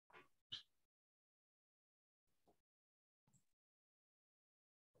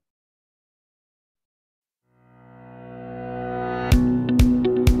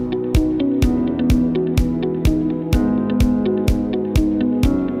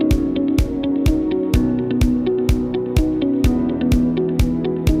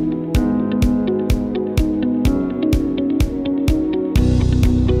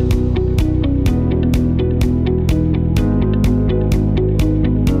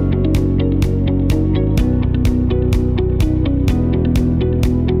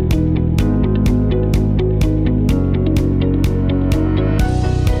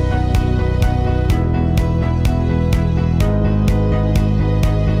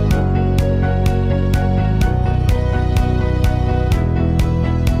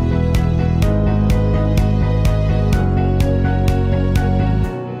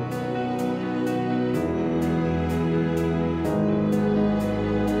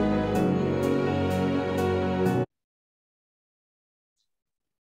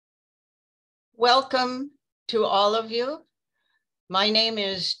Welcome to all of you. My name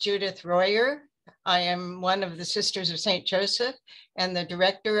is Judith Royer. I am one of the Sisters of St. Joseph and the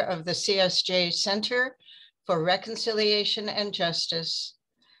director of the CSJ Center for Reconciliation and Justice,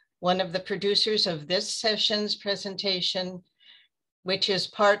 one of the producers of this session's presentation, which is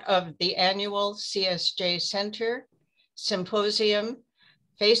part of the annual CSJ Center Symposium,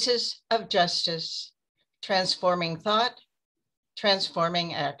 Faces of Justice, Transforming Thought,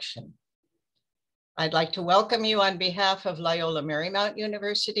 Transforming Action. I'd like to welcome you on behalf of Loyola Marymount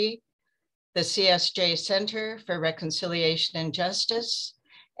University, the CSJ Center for Reconciliation and Justice,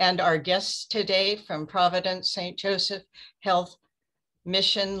 and our guests today from Providence St. Joseph Health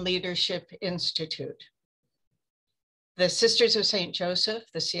Mission Leadership Institute. The Sisters of St. Joseph,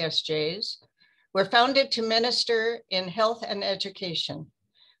 the CSJs, were founded to minister in health and education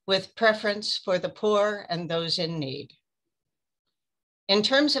with preference for the poor and those in need. In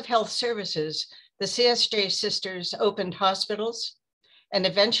terms of health services, the CSJ Sisters opened hospitals and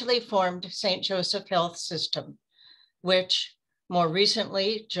eventually formed St. Joseph Health System, which more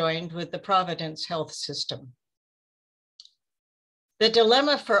recently joined with the Providence Health System. The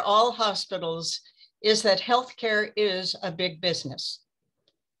dilemma for all hospitals is that healthcare is a big business,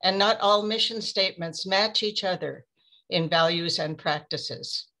 and not all mission statements match each other in values and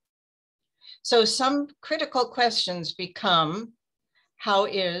practices. So some critical questions become, how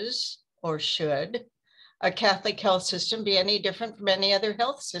is or should a Catholic health system be any different from any other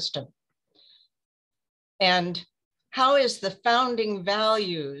health system? And how is the founding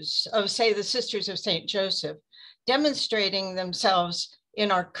values of, say, the Sisters of St. Joseph demonstrating themselves in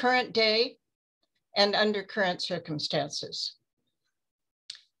our current day and under current circumstances?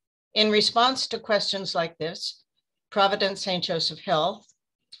 In response to questions like this, Providence St. Joseph Health,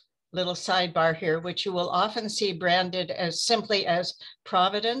 little sidebar here, which you will often see branded as simply as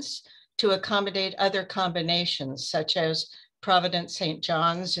Providence to accommodate other combinations, such as Providence St.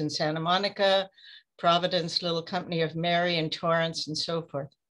 John's in Santa Monica, Providence Little Company of Mary in Torrance, and so forth.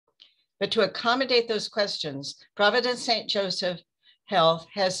 But to accommodate those questions, Providence St. Joseph Health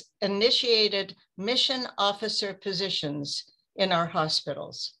has initiated mission officer positions in our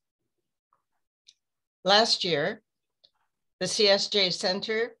hospitals. Last year, the CSJ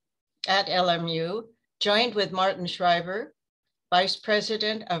Center at LMU joined with Martin Schreiber, Vice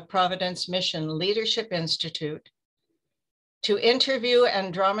President of Providence Mission Leadership Institute, to interview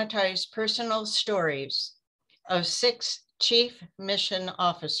and dramatize personal stories of 6 chief mission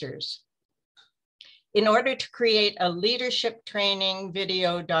officers in order to create a leadership training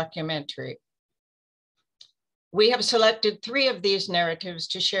video documentary. We have selected 3 of these narratives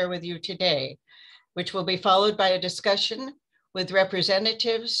to share with you today, which will be followed by a discussion with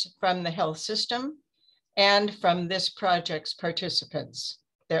representatives from the health system and from this project's participants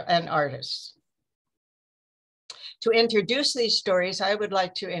and artists. To introduce these stories, I would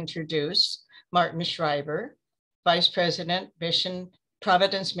like to introduce Martin Schreiber, Vice President,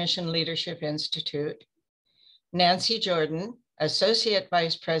 Providence Mission Leadership Institute, Nancy Jordan, Associate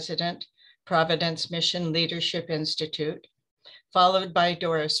Vice President, Providence Mission Leadership Institute, followed by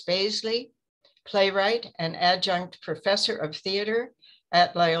Doris Baizley, playwright and adjunct professor of theater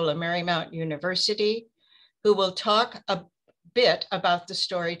at Loyola Marymount University, who will talk a bit about the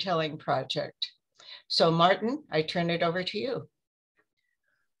storytelling project. So Martin, I turn it over to you.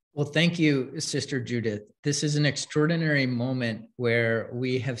 Well, thank you, Sister Judith. This is an extraordinary moment where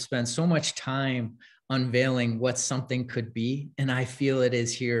we have spent so much time unveiling what something could be, and I feel it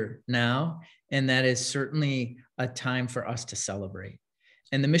is here now, and that is certainly a time for us to celebrate.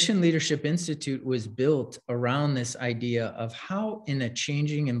 And the Mission Leadership Institute was built around this idea of how, in a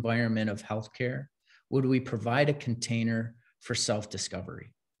changing environment of healthcare, would we provide a container for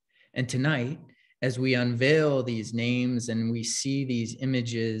self-discovery. And tonight, as we unveil these names and we see these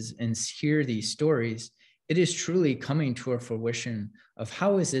images and hear these stories, it is truly coming to a fruition of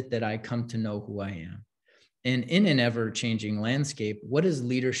how is it that I come to know who I am? And in an ever-changing landscape, what does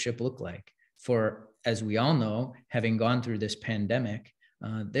leadership look like? For, as we all know, having gone through this pandemic,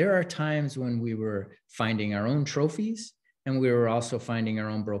 there are times when we were finding our own trophies and we were also finding our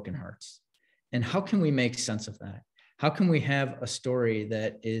own broken hearts. And how can we make sense of that? How can we have a story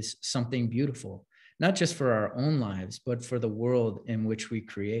that is something beautiful, not just for our own lives, but for the world in which we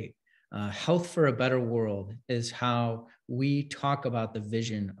create? Health for a better world is how we talk about the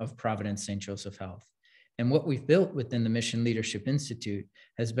vision of Providence St. Joseph Health. And what we've built within the Mission Leadership Institute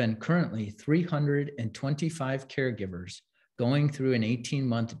has been currently 325 caregivers going through an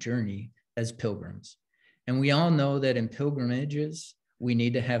 18-month journey as pilgrims. And we all know that in pilgrimages, we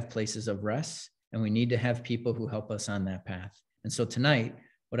need to have places of rest and we need to have people who help us on that path. And so tonight,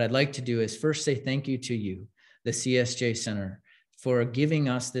 what I'd like to do is first say thank you to you, the CSJ Center, for giving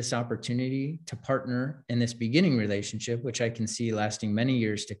us this opportunity to partner in this beginning relationship, which I can see lasting many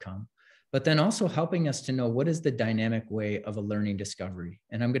years to come, but then also helping us to know what is the dynamic way of a learning discovery.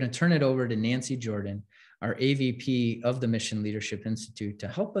 And I'm going to turn it over to Nancy Jordan, our AVP of the Mission Leadership Institute, to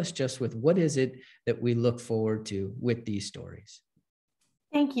help us just with what is it that we look forward to with these stories.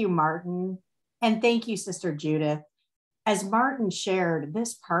 Thank you, Martin. And thank you, Sister Judith. As Martin shared,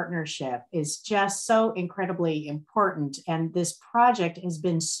 this partnership is just so incredibly important. And this project has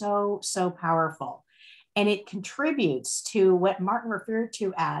been so powerful. And it contributes to what Martin referred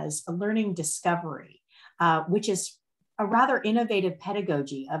to as a learning discovery, which is a rather innovative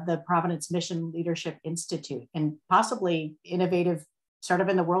pedagogy of the Providence Mission Leadership Institute, and possibly innovative sort of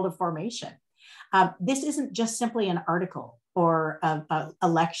in the world of formation. This isn't just simply an article or a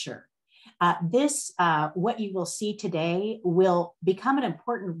lecture. What you will see today will become an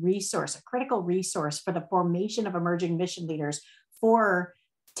important resource, a critical resource for the formation of emerging mission leaders for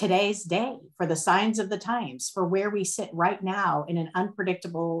today's day, for the signs of the times, for where we sit right now in an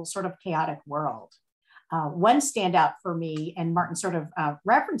unpredictable, sort of chaotic world. One standout for me, and Martin sort of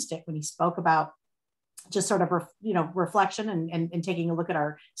referenced it when he spoke about just sort of reflection and taking a look at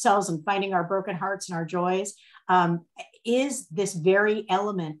ourselves and finding our broken hearts and our joys, is this very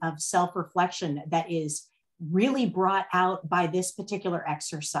element of self-reflection that is really brought out by this particular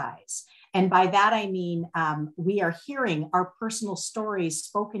exercise. And by that, I mean, we are hearing our personal stories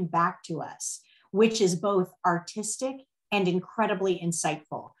spoken back to us, which is both artistic and incredibly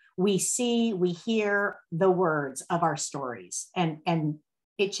insightful. We see, we hear the words of our stories, and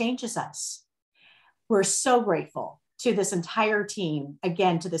it changes us. We're so grateful to this entire team,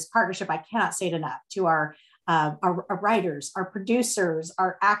 again, to this partnership. I cannot say it enough, to our writers, our producers,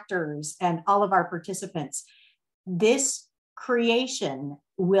 our actors, and all of our participants. This creation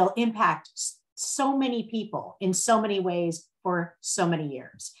will impact so many people in so many ways for so many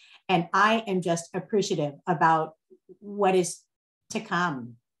years. And I am just appreciative about what is to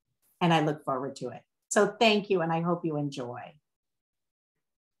come. And I look forward to it. So thank you, and I hope you enjoy.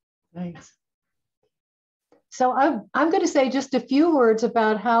 Thanks. So I'm going to say just a few words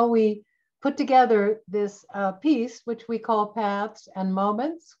about how we put together this piece, which we call Paths and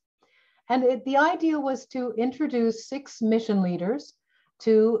Moments. And the idea was to introduce 6 mission leaders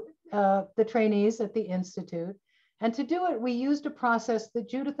to the trainees at the Institute. And to do it, we used a process that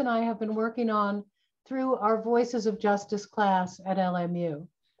Judith and I have been working on through our Voices of Justice class at LMU.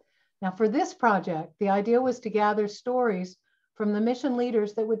 Now, for this project, the idea was to gather stories from the mission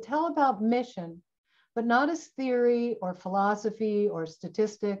leaders that would tell about mission, but not as theory or philosophy or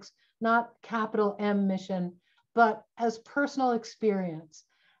statistics, not capital M mission, but as personal experience.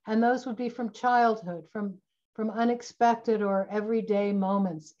 And those would be from childhood, from unexpected or everyday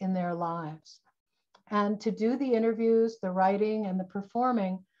moments in their lives. And to do the interviews, the writing, and the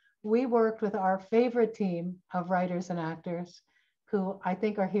performing, we worked with our favorite team of writers and actors, who I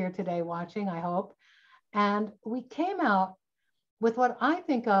think are here today watching, I hope. And we came out with what I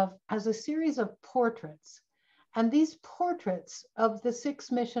think of as a series of portraits. And these portraits of the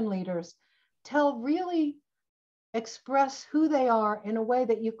 6 mission leaders really express who they are in a way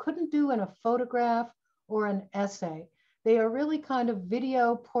that you couldn't do in a photograph or an essay. They are really kind of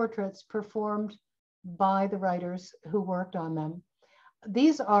video portraits performed by the writers who worked on them.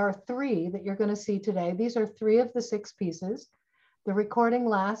 These are 3 that you're going to see today. These are 3 of the 6 pieces. The recording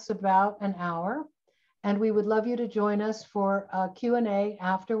lasts about an hour, and we would love you to join us for a Q&A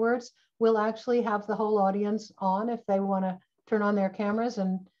afterwards. We'll actually have the whole audience on if they want to turn on their cameras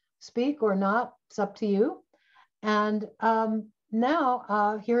and speak or not. It's up to you. And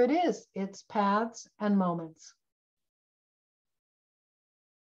now here it is. It's Paths and Moments.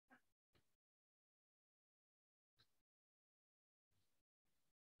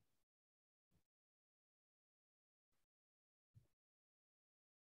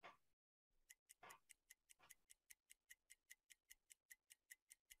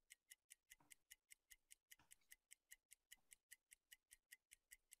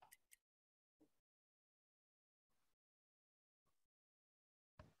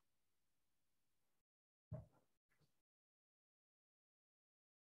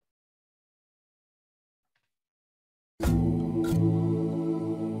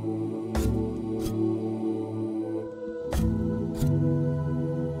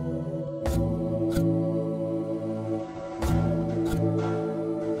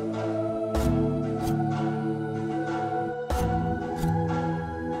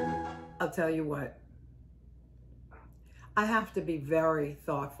 I'll tell you what, I have to be very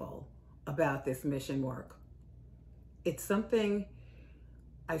thoughtful about this mission work. It's something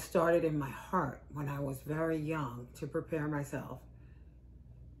I started in my heart when I was very young to prepare myself.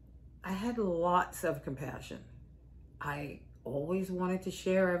 I had lots of compassion. I always wanted to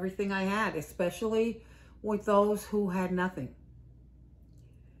share everything I had, especially with those who had nothing.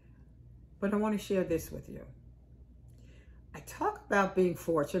 But I want to share this with you. I talk about being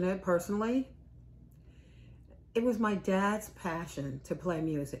fortunate personally. It was my dad's passion to play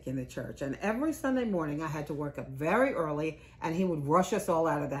music in the church. And every Sunday morning I had to work up very early and he would rush us all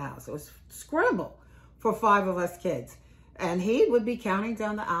out of the house. It was scramble for 5 of us kids. And he would be counting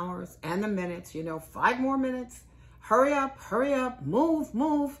down the hours and the minutes, 5 more minutes. Hurry up, move,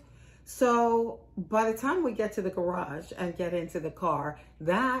 move. So by the time we get to the garage and get into the car,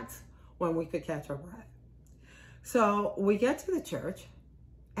 that's when we could catch our breath. So we get to the church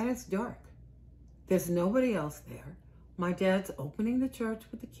and it's dark. There's nobody else there. My dad's opening the church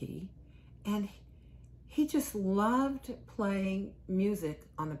with the key, and he just loved playing music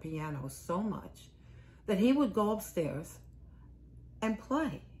on the piano so much that he would go upstairs and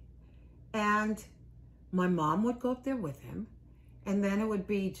play. And my mom would go up there with him, and then it would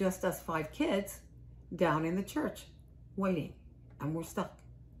be just us 5 kids down in the church waiting, and we're stuck.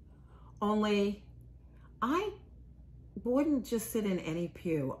 Only I wouldn't just sit in any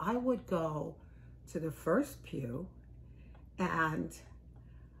pew. I would go to the first pew and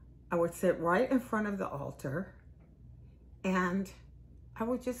I would sit right in front of the altar and I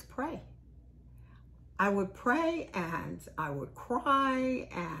would just pray. I would pray and I would cry,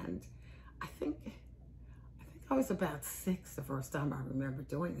 and I think I was about 6 the first time I remember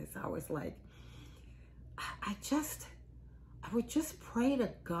doing this. I was like, I would just pray to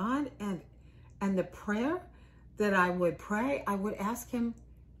God, and the prayer that I would pray, I would ask him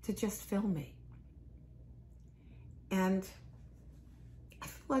to just fill me. And I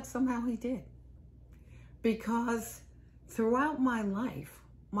feel like somehow he did. Because throughout my life,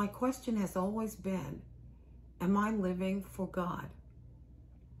 my question has always been, am I living for God?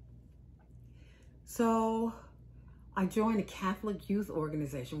 So I joined a Catholic youth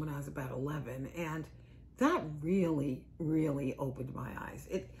organization when I was about 11, and that really, really opened my eyes.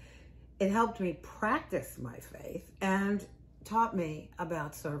 It helped me practice my faith and taught me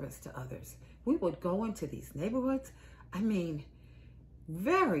about service to others. We would go into these neighborhoods,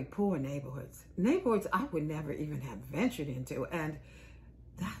 very poor neighborhoods I would never even have ventured into. And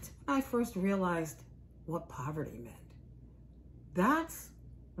that's when I first realized what poverty meant. That's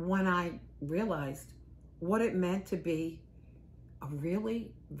when I realized what it meant to be a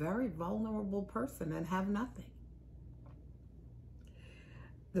really very vulnerable person and have nothing.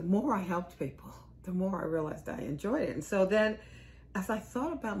 The more I helped people, the more I realized I enjoyed it. And so then, as I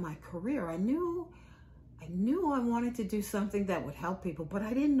thought about my career, I knew I wanted to do something that would help people, but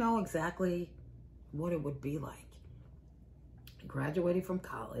I didn't know exactly what it would be like. I graduated from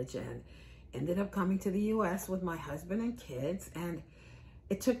college and ended up coming to the US with my husband and kids, and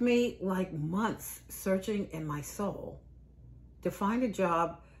it took me like months searching in my soul to find a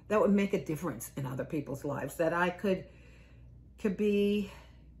job that would make a difference in other people's lives, that I could be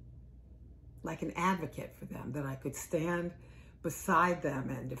like an advocate for them, that I could stand beside them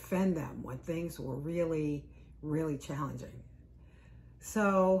and defend them when things were really, really challenging.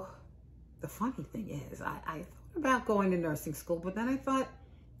 So the funny thing is, I thought about going to nursing school, but then I thought,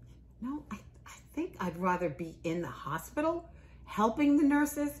 no, I think I'd rather be in the hospital, helping the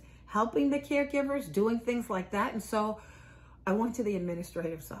nurses, helping the caregivers, doing things like that. And so I went to the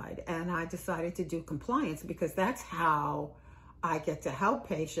administrative side and I decided to do compliance, because that's how I get to help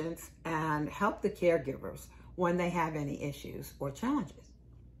patients and help the caregivers when they have any issues or challenges.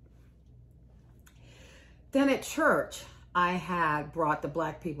 Then at church, I had brought the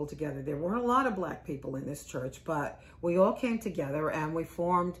Black people together. There weren't a lot of Black people in this church, but we all came together and we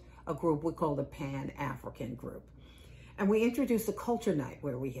formed a group we called a Pan-African group. And we introduced a culture night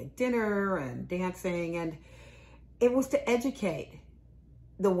where we had dinner and dancing, and it was to educate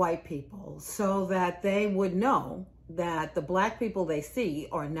the white people so that they would know that the Black people they see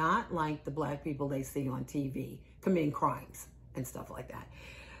are not like the Black people they see on TV committing crimes and stuff like that.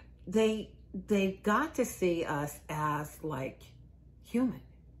 They got to see us as like human,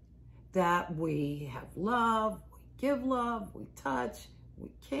 that we have love, we give love, we touch, we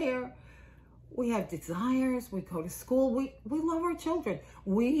care, we have desires, we go to school, we love our children.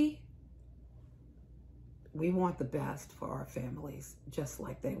 We want the best for our families, just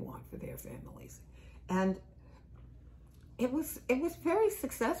like they want for their families. And it was very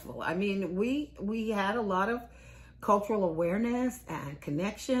successful. I mean, we had a lot of cultural awareness and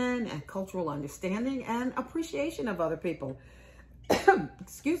connection and cultural understanding and appreciation of other people.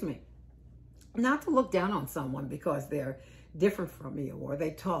 Excuse me. Not to look down on someone because they're different from you, or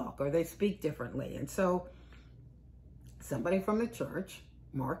they talk, or they speak differently. And so somebody from the church,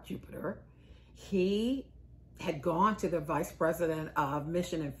 Mark Jupiter, he had gone to the vice president of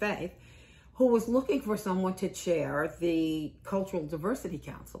Mission and Faith, who was looking for someone to chair the Cultural Diversity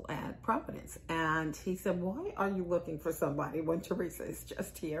Council at Providence. And he said, why are you looking for somebody when Teresa is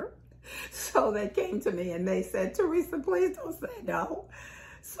just here? So they came to me and they said, Teresa, please don't say no.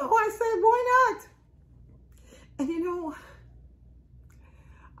 So I said, why not? And you know,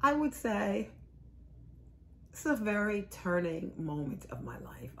 I would say it's a very turning moment of my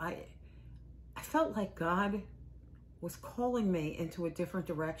life. I felt like God was calling me into a different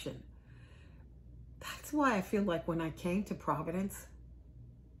direction. That's why I feel like when I came to Providence,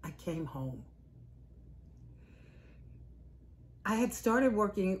 I came home. I had started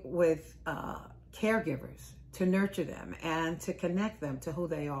working with caregivers to nurture them and to connect them to who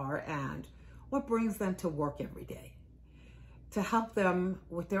they are and what brings them to work every day, to help them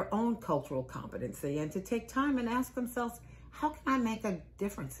with their own cultural competency and to take time and ask themselves, how can I make a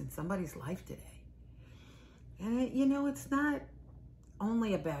difference in somebody's life today? And you know, it's not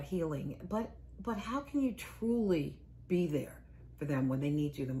only about healing, but how can you truly be there for them when they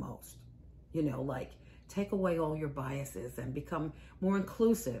need you the most? You know, like take away all your biases and become more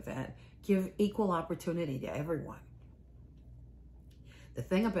inclusive and give equal opportunity to everyone. The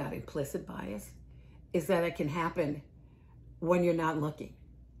thing about implicit bias is that it can happen when you're not looking.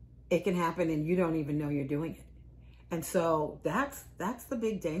 It can happen and you don't even know you're doing it. And so that's the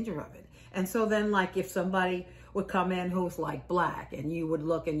big danger of it. And so then, like, if somebody would come in who's like Black, and you would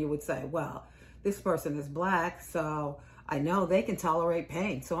look and you would say, well, this person is Black, so I know they can tolerate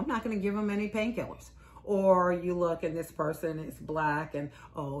pain, so I'm not going to give them any painkillers. Or you look and this person is Black and,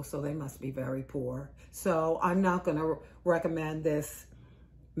 oh, so they must be very poor, so I'm not going to recommend this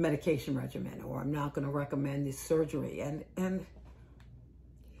medication regimen, or I'm not going to recommend this surgery. And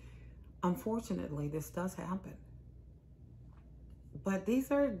unfortunately, this does happen. But these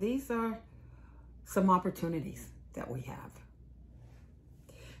are some opportunities that we have.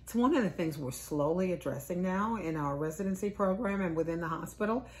 It's one of the things we're slowly addressing now in our residency program and within the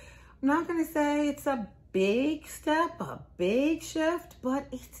hospital. I'm not going to say it's a big step, a big shift,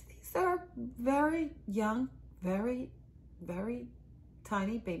 but these are very young, very, very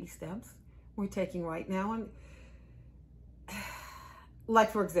tiny baby steps we're taking right now. And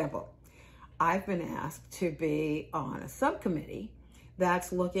like, for example, I've been asked to be on a subcommittee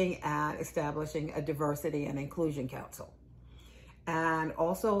that's looking at establishing a diversity and inclusion council. And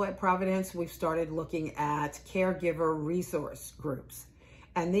also at Providence, we've started looking at caregiver resource groups.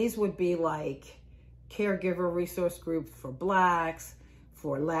 And these would be like caregiver resource groups for Blacks,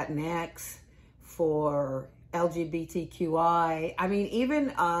 for Latinx, for LGBTQI, I mean,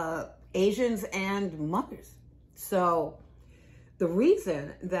 even Asians and mothers. So the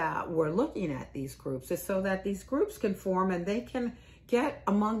reason that we're looking at these groups is so that these groups can form and they can get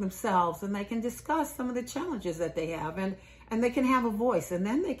among themselves and they can discuss some of the challenges that they have, and they can have a voice, and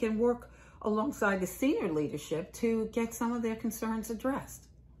then they can work alongside the senior leadership to get some of their concerns addressed.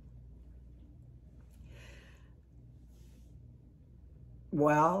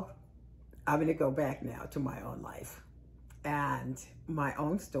 Well, I'm going to go back now to my own life and my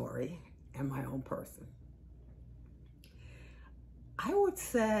own story and my own person. I would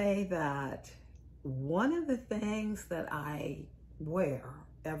say that one of the things that I wear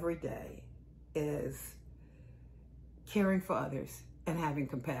every day is caring for others and having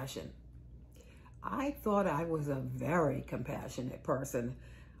compassion. I thought I was a very compassionate person,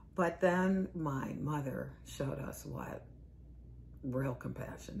 but then my mother showed us what real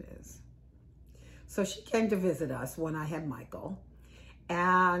compassion is. So she came to visit us when I had Michael,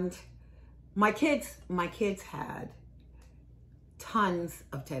 and my kids had tons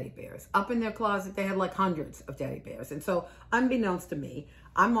of teddy bears. Up in their closet, they had like hundreds of teddy bears. And so unbeknownst to me,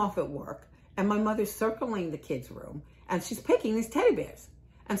 I'm off at work and my mother's circling the kids' room and she's picking these teddy bears.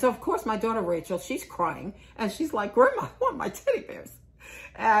 And so of course my daughter Rachel, she's crying and she's like, Grandma, I want my teddy bears.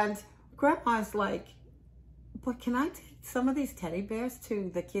 And Grandma's like, but can I take some of these teddy bears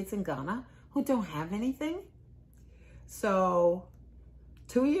to the kids in Ghana who don't have anything? So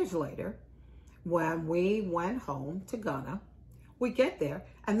 2 years later, when we went home to Ghana, we get there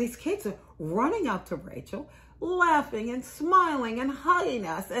and these kids are running up to Rachel, laughing and smiling and hugging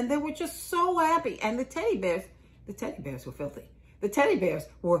us. And they were just so happy. And the teddy bears were filthy. The teddy bears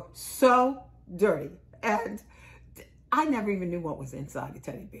were so dirty. And I never even knew what was inside the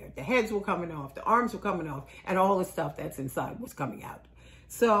teddy bear. The heads were coming off, the arms were coming off, and all the stuff that's inside was coming out.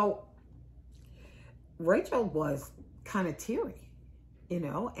 So Rachel was kind of teary, you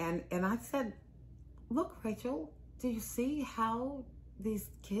know, and I said, look, Rachel, do you see how these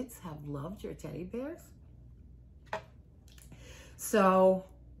kids have loved your teddy bears? So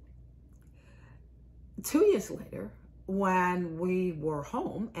 2 years later, when we were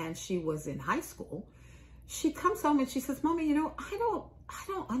home and she was in high school, she comes home and she says, Mommy, you know, I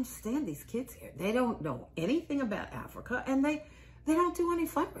don't understand these kids here. They don't know anything about Africa, and they don't do any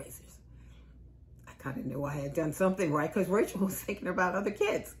fundraisers. I kind of knew I had done something right, because Rachel was thinking about other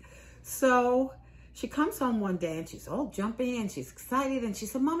kids. So she comes home one day and she's all jumpy and she's excited, and she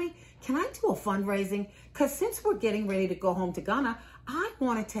said, Mommy, can I do a fundraising? Because since we're getting ready to go home to Ghana, I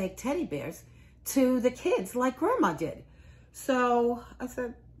want to take teddy bears to the kids like Grandma did. So I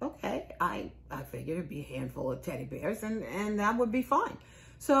said, okay, I figured it'd be a handful of teddy bears and that would be fine.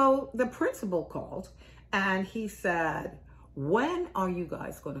 So the principal called and he said, when are you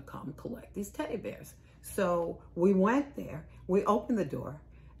guys going to come collect these teddy bears? So we went there, we opened the door,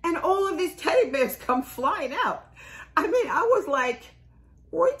 and all of these teddy bears come flying out. I mean, I was like,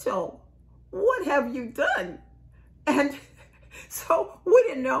 Rachel, what have you done? And so we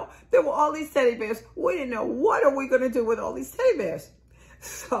didn't know there were all these teddy bears. We didn't know, what are we going to do with all these teddy bears?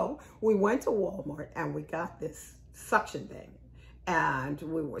 So we went to Walmart and we got this suction thing, and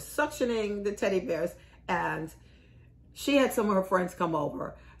we were suctioning the teddy bears, and she had some of her friends come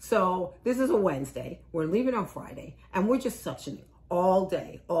over. So this is a Wednesday. We're leaving on Friday, and we're just suctioning all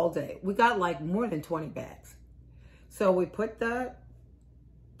day, all day. We got like more than 20 bags. So we put the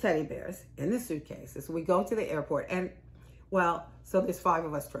teddy bears in the suitcases. We go to the airport, and well, so there's 5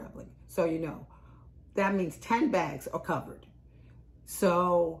 of us traveling. So, you know, that means 10 bags are covered.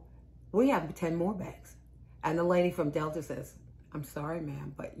 So we have 10 more bags. And the lady from Delta says, I'm sorry,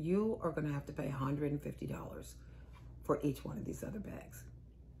 ma'am, but you are going to have to pay $150 for each one of these other bags.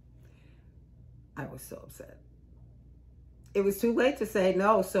 I was so upset. It was too late to say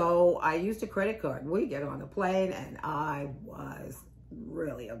no, so I used a credit card. We get on the plane, and I was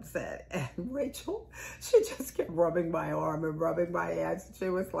really upset. And Rachel, she just kept rubbing my arm and rubbing my hands. She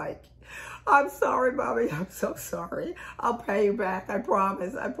was like, I'm sorry, Mommy. I'm so sorry. I'll pay you back. I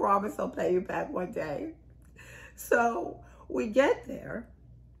promise. I promise I'll pay you back one day. So we get there,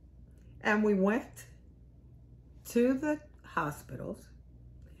 and we went to the hospitals.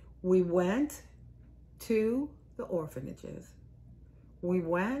 We went to the orphanages. We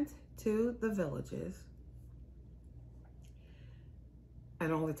went to the villages.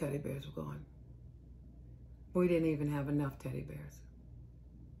 And all the teddy bears were gone. We didn't even have enough teddy bears.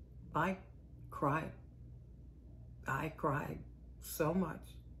 I cried. I cried so much.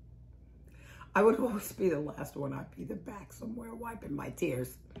 I would always be the last one. I'd be the back somewhere wiping my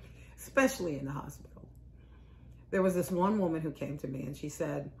tears, especially in the hospital. There was this one woman who came to me and she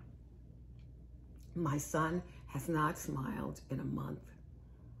said, my son has not smiled in a month.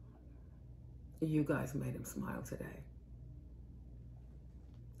 You guys made him smile today.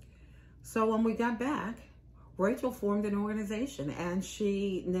 So when we got back, Rachel formed an organization and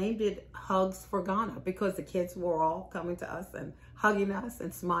she named it Hugs for Ghana, because the kids were all coming to us and hugging us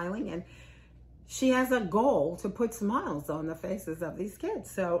and smiling. And she has a goal to put smiles on the faces of these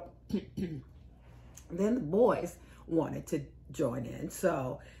kids. So then the boys wanted to join in.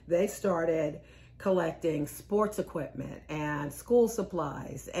 So they started collecting sports equipment and school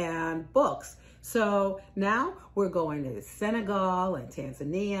supplies and books. So now we're going to Senegal and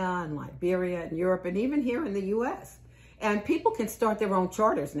Tanzania and Liberia and Europe and even here in the US. And people can start their own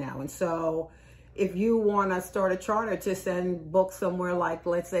charters now. And so if you want to start a charter to send books somewhere like,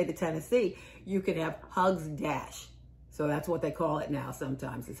 let's say, to Tennessee, you can have Hugs Dash. So that's what they call it now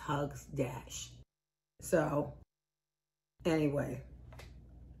sometimes, is Hugs Dash. So anyway,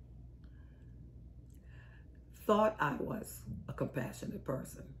 thought I was a compassionate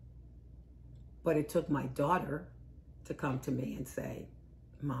person. But it took my daughter to come to me and say,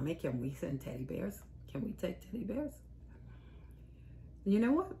 Mommy, can we send teddy bears? Can we take teddy bears? You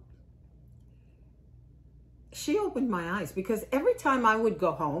know what? She opened my eyes, because every time I would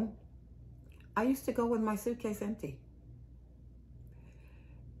go home, I used to go with my suitcase empty.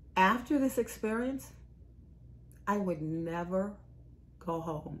 After this experience, I would never go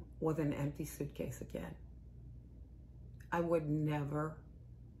home with an empty suitcase again. I would never,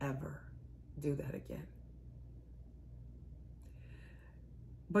 ever do that again.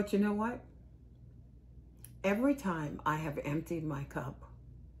 But you know what? Every time I have emptied my cup,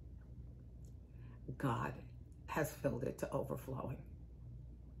 God has filled it to overflowing.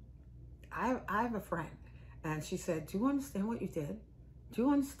 I have a friend, and she said, do you understand what you did? Do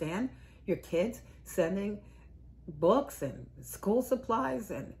you understand your kids sending books and school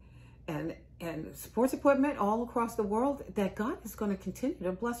supplies and sports equipment all across the world, that God is going to continue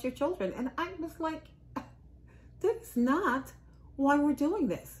to bless your children? And I was like, That is not why we're doing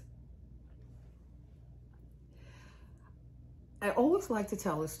this. I always like to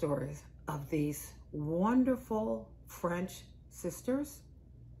tell the stories of these wonderful French sisters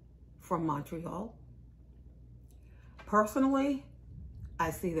from Montreal. Personally,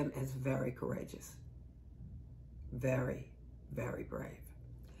 I see them as very courageous, very, very brave.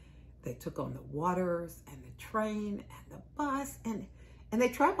 They took on the waters and the train and the bus, and they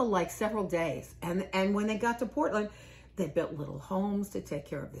traveled like several days. And when they got to Portland, they built little homes to take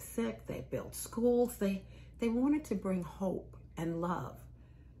care of the sick. They built schools. They wanted to bring hope and love.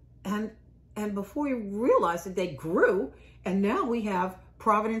 And before you realize it, they grew, and now we have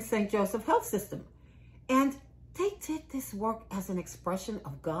Providence St. Joseph Health System. And they did this work as an expression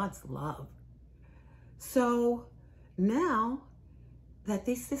of God's love. So now that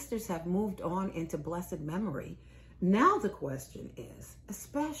these sisters have moved on into blessed memory, now the question is,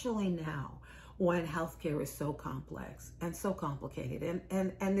 especially now when healthcare is so complex and so complicated,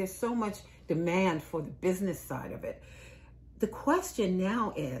 and there's so much demand for the business side of it, the question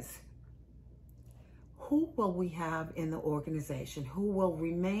now is, who will we have in the organization who will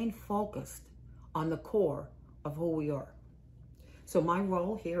remain focused on the core of who we are? So my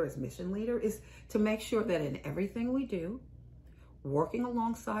role here as mission leader is to make sure that in everything we do, working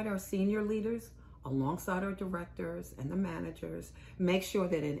alongside our senior leaders, alongside our directors and the managers, make sure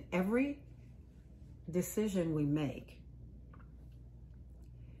that in every decision we make,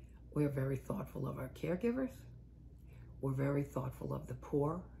 we're very thoughtful of our caregivers. We're very thoughtful of the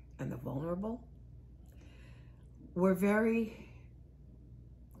poor and the vulnerable. We're very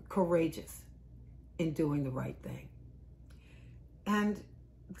courageous in doing the right thing. And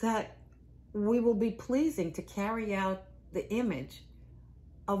that we will be pleasing to carry out the image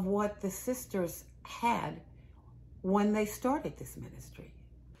of what the sisters had when they started this ministry.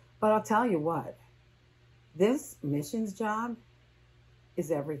 But I'll tell you what, this missions job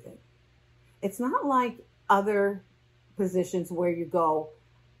is everything. It's not like other positions where you go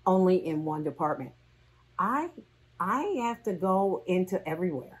only in one department. I have to go into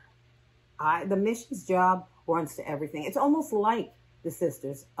everywhere. The missions job runs to everything. It's almost like the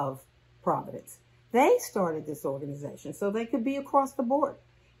Sisters of Providence. They started this organization so they could be across the board.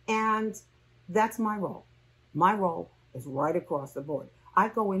 And that's my role. My role is right across the board. I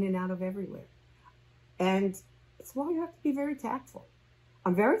go in and out of everywhere. And it's why you have to be very tactful.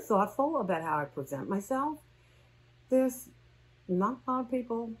 I'm very thoughtful about how I present myself. There's not a lot of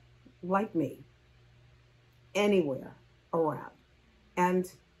people like me anywhere around.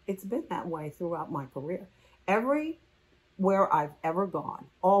 And it's been that way throughout my career. Everywhere I've ever gone,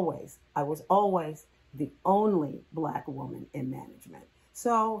 I was always the only Black woman in management.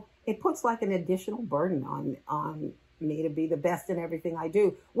 So it puts like an additional burden on me to be the best in everything I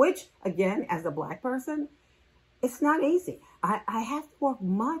do, which again, as a Black person, it's not easy. I have to work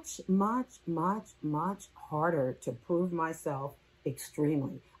much, much, much, much harder to prove myself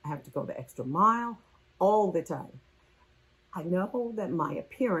extremely. I have to go the extra mile all the time. I know that my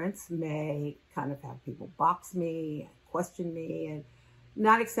appearance may kind of have people box me and question me and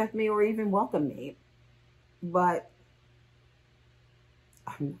not accept me or even welcome me, but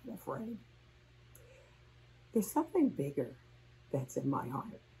I'm not afraid. There's something bigger that's in my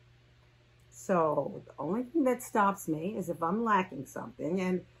heart. So the only thing that stops me is if I'm lacking something,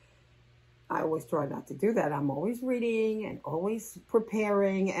 and I always try not to do that. I'm always reading and always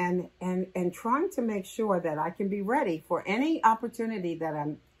preparing and trying to make sure that I can be ready for any opportunity that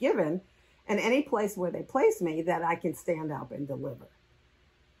I'm given and any place where they place me, that I can stand up and deliver.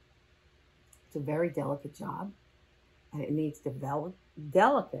 It's a very delicate job, and it needs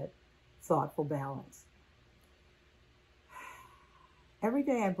delicate, thoughtful balance. Every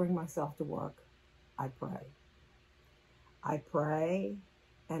day I bring myself to work, I pray. I pray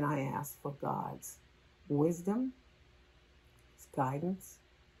and I ask for God's wisdom, His guidance,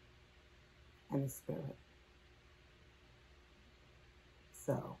 and His Spirit.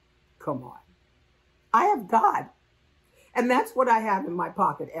 So, come on. I have God. And that's what I have in my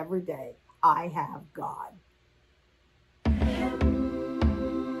pocket every day. I have God.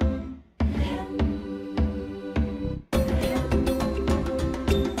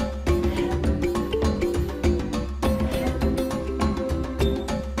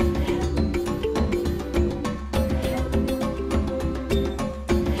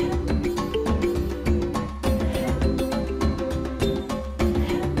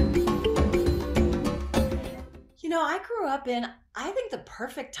 I grew up in, I think, the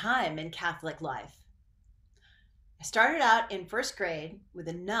perfect time in Catholic life. I started out in first grade with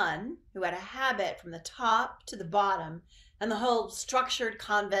a nun who had a habit from the top to the bottom and the whole structured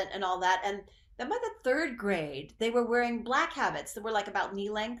convent and all that. And Then by the third grade, they were wearing black habits that were like about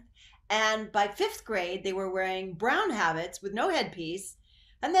knee length. And by fifth grade, they were wearing brown habits with no headpiece.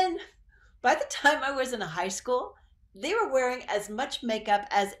 And then by the time I was in high school, they were wearing as much makeup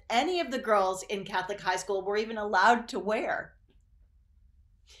as any of the girls in Catholic high school were even allowed to wear.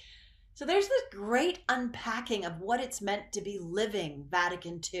 So there's this great unpacking of what it's meant to be living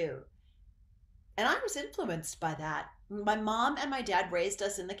Vatican II. And I was influenced by that. My mom and my dad raised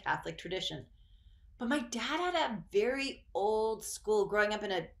us in the Catholic tradition. But my dad had a very old school, growing up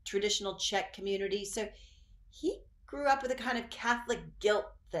in a traditional Czech community. So he grew up with a kind of Catholic guilt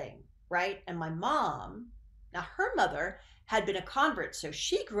thing, right? And my mom, now her mother had been a convert. So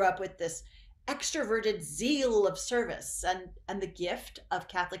she grew up with this extroverted zeal of service and the gift of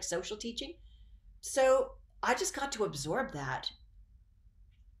Catholic social teaching. So I just got to absorb that.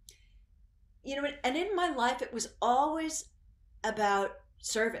 You know, and in my life, it was always about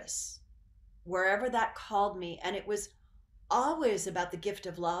service, wherever that called me. And it was always about the gift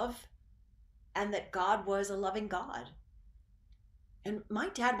of love and that God was a loving God. And my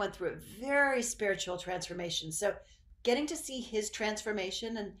dad went through a very spiritual transformation. So getting to see his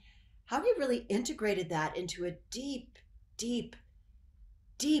transformation and how he really integrated that into a deep, deep,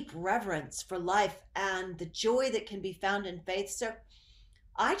 deep reverence for life and the joy that can be found in faith. So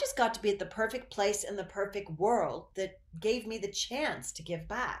I just got to be at the perfect place in the perfect world that gave me the chance to give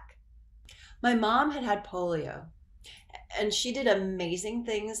back. My mom had had polio, and she did amazing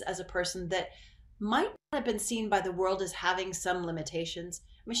things as a person that might not have been seen by the world as having some limitations.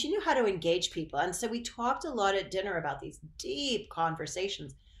 I mean, she knew how to engage people. And so we talked a lot at dinner about these deep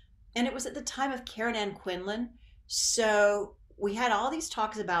conversations. And it was at the time of Karen Ann Quinlan. So we had all these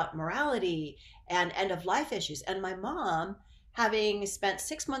talks about morality and end of life issues. And my mom, having spent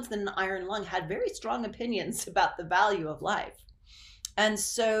 6 months in an iron lung, had very strong opinions about the value of life. And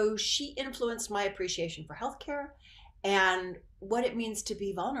so she influenced my appreciation for healthcare and what it means to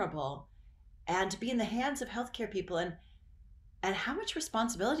be vulnerable and to be in the hands of healthcare people and how much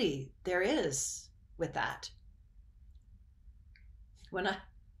responsibility there is with that. When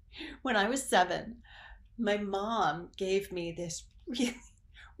I was 7, my mom gave me this really,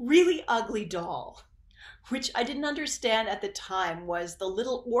 really ugly doll, which I didn't understand at the time was the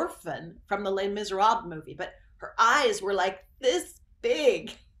little orphan from the Les Miserables movie, but her eyes were like this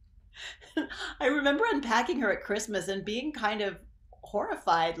big. I remember unpacking her at Christmas and being kind of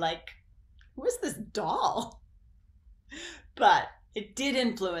horrified, like, who is this doll? But it did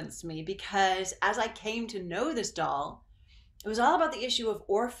influence me because as I came to know this doll, it was all about the issue of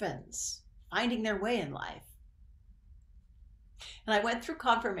orphans finding their way in life. And I went through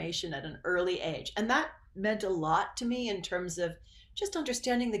confirmation at an early age, and that meant a lot to me in terms of just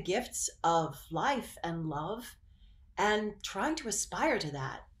understanding the gifts of life and love and trying to aspire to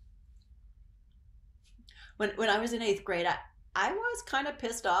that. When I was in 8th grade, I was kind of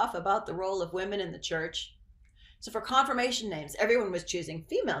pissed off about the role of women in the church. So for confirmation names, everyone was choosing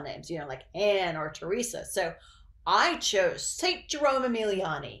female names, you know, like Anne or Teresa. So I chose St. Jerome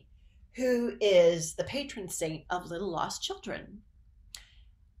Emiliani, who is the patron saint of little lost children.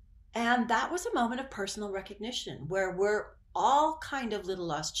 And that was a moment of personal recognition where we're all kind of little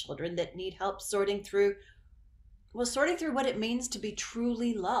lost children that need help sorting through what it means to be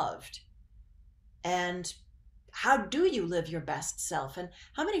truly loved. And how do you live your best self? And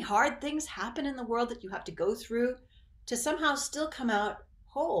how many hard things happen in the world that you have to go through to somehow still come out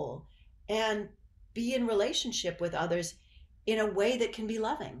whole and be in relationship with others in a way that can be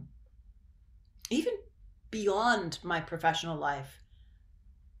loving. Even beyond my professional life,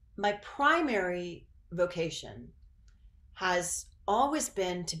 my primary vocation has always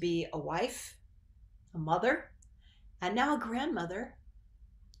been to be a wife, a mother, and now a grandmother.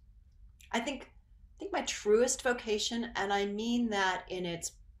 I think my truest vocation, and I mean that in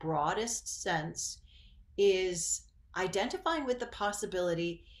its broadest sense, is identifying with the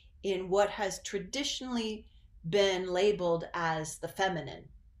possibility in what has traditionally been labeled as the feminine.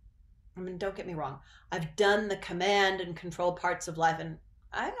 I mean, don't get me wrong. I've done the command and control parts of life, and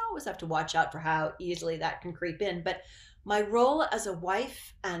I always have to watch out for how easily that can creep in. But my role as a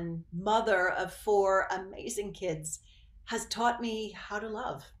wife and mother of 4 amazing kids has taught me how to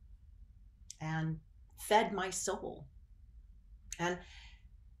love and fed my soul. And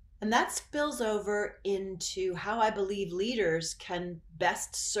that spills over into how I believe leaders can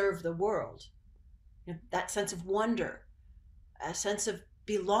best serve the world. You know, that sense of wonder, a sense of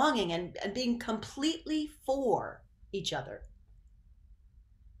belonging and being completely for each other.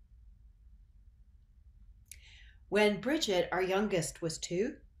 When Bridget, our youngest, was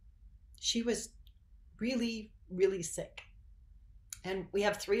 2, she was really, really sick. And we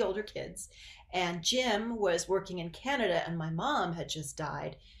have 3 older kids. And Jim was working in Canada, and my mom had just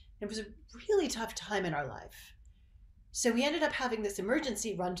died. It was a really tough time in our life. So we ended up having this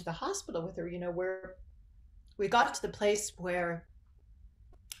emergency run to the hospital with her, where we got to the place where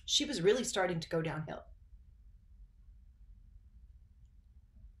she was really starting to go downhill.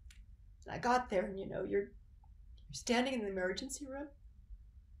 And I got there, and you're standing in the emergency room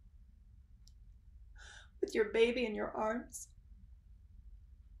with your baby in your arms,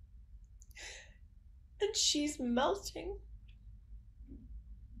 and she's melting.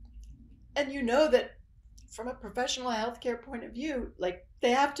 And you know that from a professional healthcare point of view, like,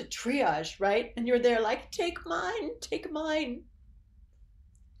 they have to triage, right? And you're there like, take mine, take mine.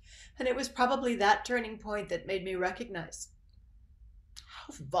 And it was probably that turning point that made me recognize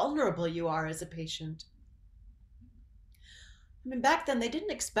how vulnerable you are as a patient. I mean, back then they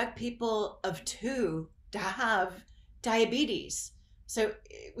didn't expect people of 2 to have diabetes. So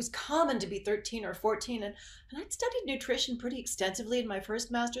it was common to be 13 or 14. And I'd studied nutrition pretty extensively in my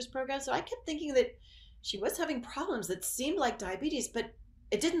first master's program. So I kept thinking that she was having problems that seemed like diabetes, but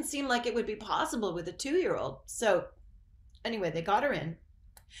it didn't seem like it would be possible with a 2-year-old. So anyway, they got her in,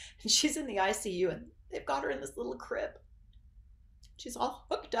 and she's in the ICU, and they've got her in this little crib. She's all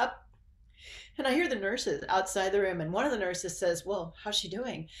hooked up. And I hear the nurses outside the room, and one of the nurses says, well, how's she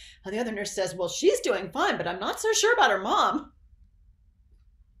doing? And the other nurse says, well, she's doing fine, but I'm not so sure about her mom.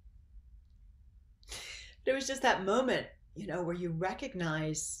 It was just that moment, where you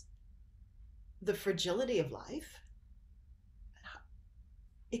recognize the fragility of life.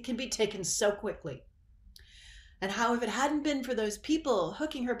 It can be taken so quickly. And how, if it hadn't been for those people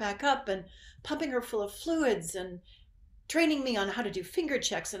hooking her back up and pumping her full of fluids and training me on how to do finger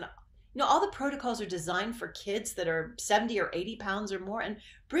checks, and all the protocols are designed for kids that are 70 or 80 pounds or more. And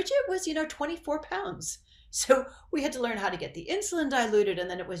Bridget was, 24 pounds. So we had to learn how to get the insulin diluted, and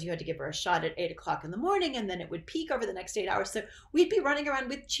then you had to give her a shot at 8 o'clock in the morning, and then it would peak over the next 8 hours. So we'd be running around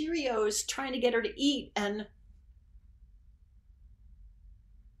with Cheerios trying to get her to eat. And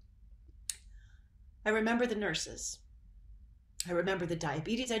I remember the nurses. I remember the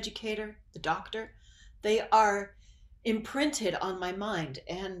diabetes educator, the doctor. They are imprinted on my mind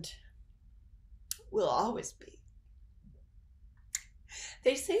and will always be.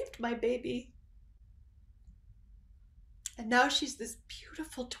 They saved my baby. And now she's this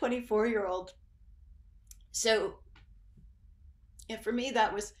beautiful 24-year-old. So, for me,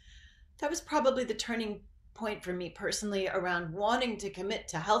 that was probably the turning point for me personally, around wanting to commit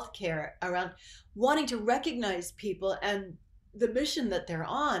to healthcare, around wanting to recognize people and the mission that they're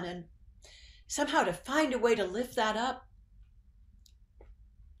on, and somehow to find a way to lift that up.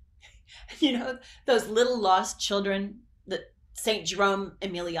 Those little lost children that St. Jerome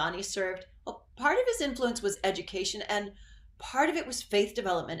Emiliani served. Well, part of his influence was education, and part of it was faith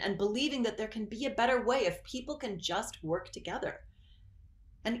development and believing that there can be a better way if people can just work together.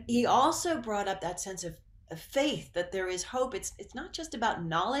 And he also brought up that sense of faith, that there is hope. It's not just about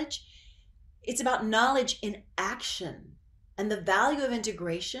knowledge. It's about knowledge in action and the value of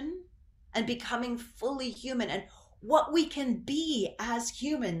integration and becoming fully human, and what we can be as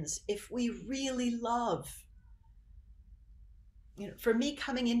humans if we really love. For me,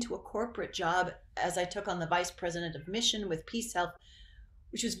 coming into a corporate job, as I took on the vice president of mission with Peace Health,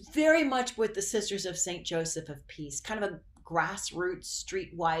 which was very much with the Sisters of St. Joseph of Peace, kind of a grassroots,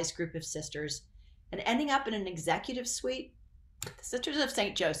 streetwise group of sisters, and ending up in an executive suite, the Sisters of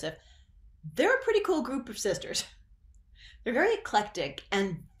St. Joseph, they're a pretty cool group of sisters. They're very eclectic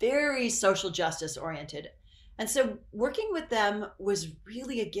and very social justice oriented. And so working with them was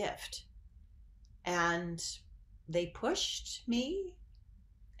really a gift. And they pushed me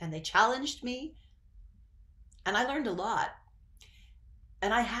and they challenged me, and I learned a lot.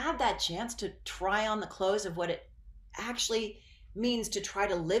 And I had that chance to try on the clothes of what it actually means to try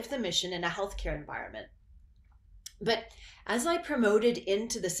to live the mission in a healthcare environment. But as I promoted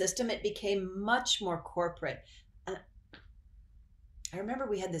into the system, it became much more corporate. And I remember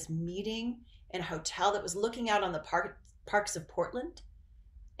we had this meeting in a hotel that was looking out on the parks of Portland.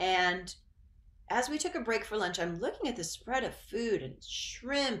 And as we took a break for lunch, I'm looking at this spread of food and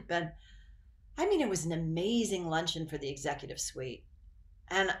shrimp. And it was an amazing luncheon for the executive suite.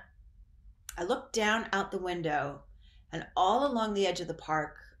 And I looked down out the window, and all along the edge of the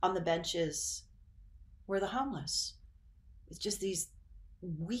park on the benches were the homeless. It's just these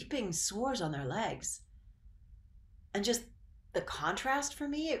weeping sores on their legs. And just the contrast for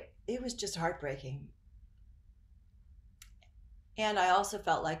me, it was just heartbreaking. And I also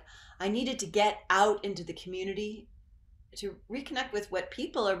felt like I needed to get out into the community to reconnect with what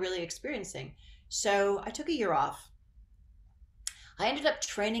people are really experiencing. So I took a year off. I ended up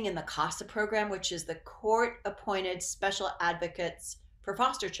training in the CASA program, which is the Court-Appointed Special Advocates for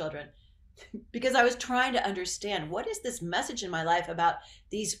Foster Children, because I was trying to understand, what is this message in my life about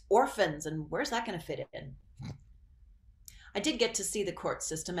these orphans and where's that going to fit in? I did get to see the court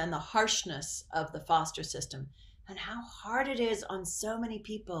system and the harshness of the foster system and how hard it is on so many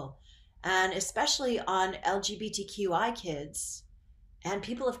people, and especially on LGBTQI kids and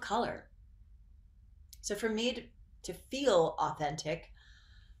people of color. So for me to feel authentic,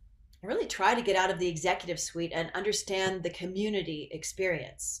 I really try to get out of the executive suite and understand the community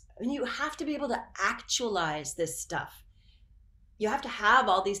experience. I mean, you have to be able to actualize this stuff. You have to have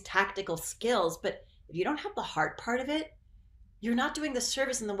all these tactical skills, but if you don't have the heart part of it, you're not doing the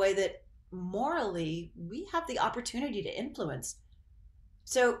service in the way that morally we have the opportunity to influence.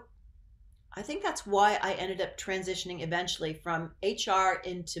 So I think that's why I ended up transitioning eventually from HR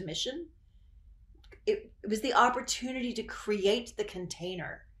into mission. It was the opportunity to create the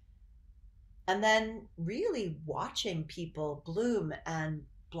container and then really watching people bloom and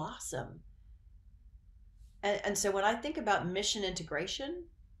blossom. And so when I think about mission integration,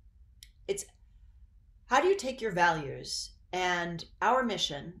 it's how do you take your values and our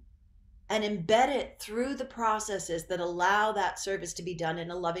mission and embed it through the processes that allow that service to be done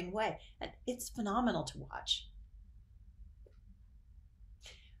in a loving way? And it's phenomenal to watch.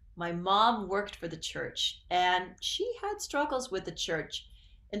 My mom worked for the church, and she had struggles with the church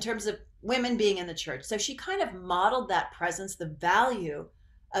in terms of women being in the church. So she kind of modeled that presence, the value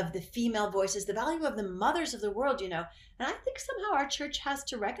of the female voices, the value of the mothers of the world, you know. And I think somehow our church has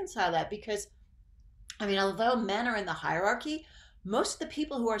to reconcile that, because, I mean, although men are in the hierarchy, most of the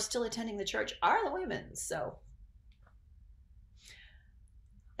people who are still attending the church are the women. So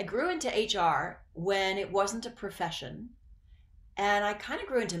I grew into HR when it wasn't a profession. And I kind of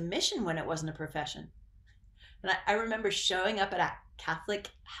grew into mission when it wasn't a profession. And I remember showing up at a Catholic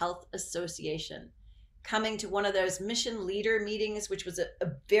Health Association, coming to one of those mission leader meetings, which was a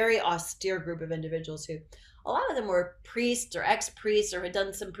very austere group of individuals who, a lot of them were priests or ex-priests or had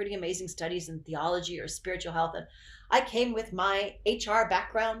done some pretty amazing studies in theology or spiritual health. And I came with my HR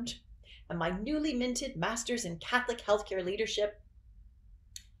background and my newly minted master's in Catholic healthcare leadership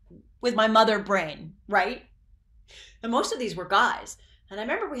with my mother brain, right? And most of these were guys. And I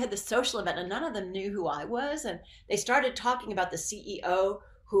remember we had the social event and none of them knew who I was. And they started talking about the CEO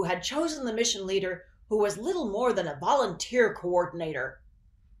who had chosen the mission leader, who was little more than a volunteer coordinator,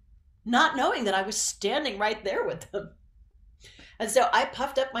 not knowing that I was standing right there with them. And so I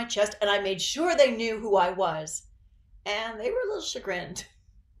puffed up my chest and I made sure they knew who I was. And they were a little chagrined.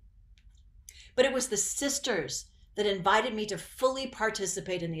 But it was the sisters that invited me to fully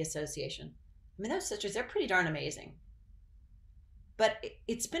participate in the association. I mean, those sisters, they're pretty darn amazing. But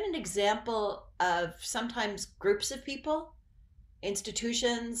it's been an example of sometimes groups of people,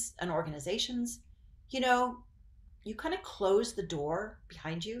 institutions and organizations, you know, you kind of close the door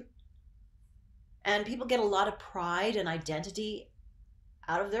behind you and people get a lot of pride and identity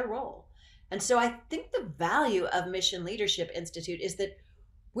out of their role. And so I think the value of Mission Leadership Institute is that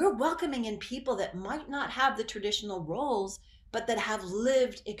we're welcoming in people that might not have the traditional roles, but that have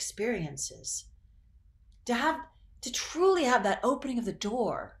lived experiences. To truly have that opening of the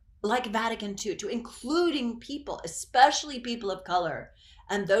door, like Vatican II, to including people, especially people of color,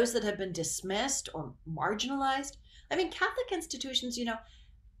 and those that have been dismissed or marginalized. I mean, Catholic institutions, you know,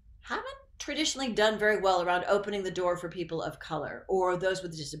 haven't traditionally done very well around opening the door for people of color or those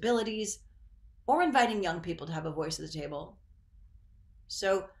with disabilities or inviting young people to have a voice at the table.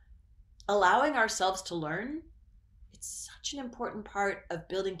 So allowing ourselves to learn, it's such an important part of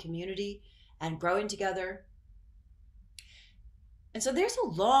building community and growing together. And so there's a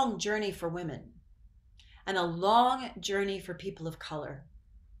long journey for women and a long journey for people of color.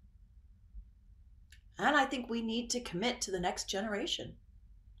 And I think we need to commit to the next generation,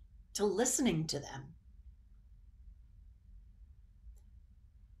 to listening to them.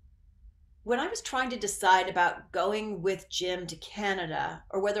 When I was trying to decide about going with Jim to Canada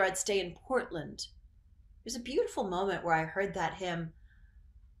or whether I'd stay in Portland, there's a beautiful moment where I heard that hymn,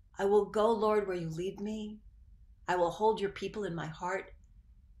 "I will go, Lord, where you lead me. I will hold your people in my heart."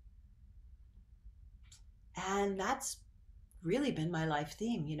 And that's really been my life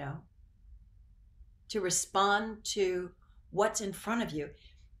theme, you know, to respond to what's in front of you.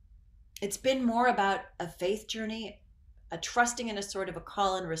 It's been more about a faith journey, a trusting in a sort of a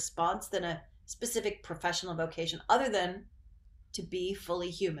call and response than a specific professional vocation, other than to be fully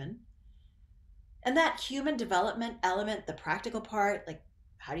human. And that human development element, the practical part, like,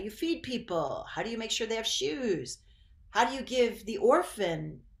 how do you feed people? How do you make sure they have shoes? How do you give the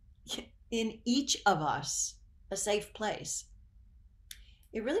orphan in each of us a safe place?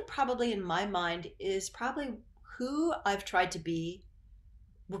 it really probably in my mind is probably who I've tried to be,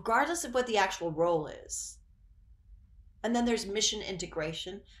 regardless of what the actual role is. And then there's mission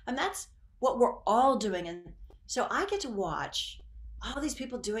integration, and that's what we're all doing. And so I get to watch all these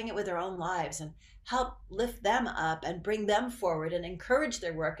people doing it with their own lives and help lift them up and bring them forward and encourage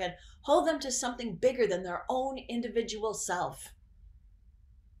their work and hold them to something bigger than their own individual self.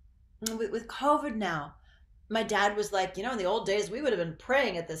 And with COVID now, my dad was like, in the old days, we would have been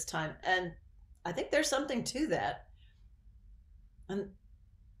praying at this time. And I think there's something to that. And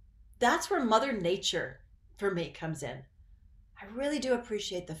that's where Mother Nature for me comes in. I really do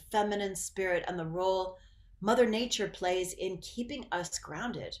appreciate the feminine spirit and the role Mother Nature plays in keeping us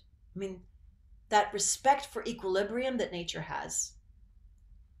grounded. I mean, that respect for equilibrium that nature has.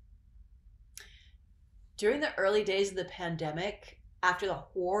 During the early days of the pandemic, after the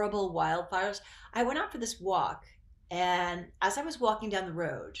horrible wildfires, I went out for this walk. And as I was walking down the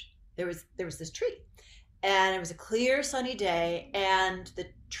road, there was this tree. And it was a clear, sunny day, and the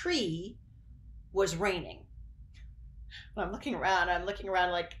tree was raining. I'm looking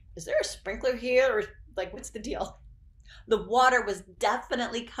around like, is there a sprinkler here? Or like, what's the deal? The water was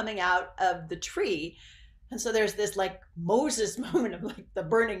definitely coming out of the tree. And so there's this like Moses moment of like the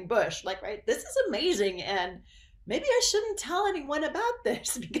burning bush, like, right, this is amazing. And maybe I shouldn't tell anyone about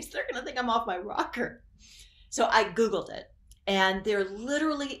this because they're going to think I'm off my rocker. So I Googled it. And there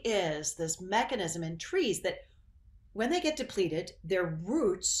literally is this mechanism in trees that when they get depleted, their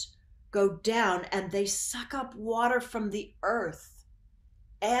roots go down and they suck up water from the earth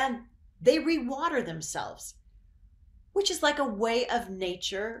and they re-water themselves, which is like a way of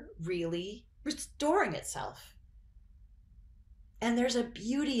nature really restoring itself. And there's a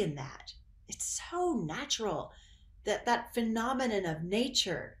beauty in that. It's so natural, that phenomenon of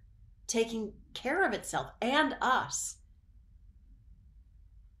nature taking care of itself and us.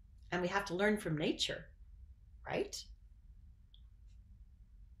 And we have to learn from nature, right?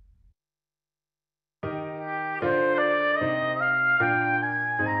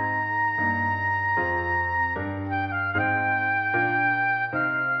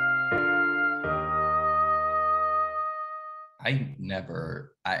 I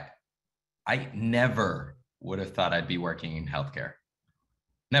never would have thought I'd be working in healthcare.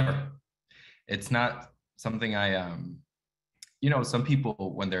 Never. It's not something some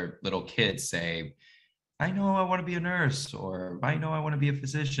people when they're little kids say, I know I want to be a nurse, or I know I want to be a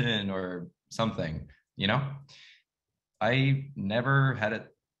physician or something, I never had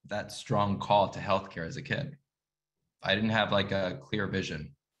that strong call to healthcare as a kid. I didn't have like a clear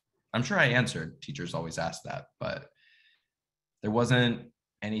vision. I'm sure I answered. Teachers always ask that, but there wasn't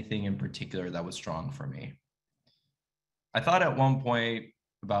anything in particular that was strong for me. I thought at one point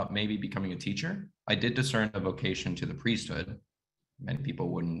about maybe becoming a teacher. I did discern a vocation to the priesthood. Many people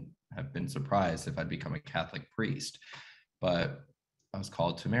wouldn't have been surprised if I'd become a Catholic priest, but I was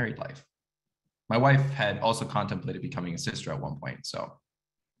called to married life. My wife had also contemplated becoming a sister at one point, so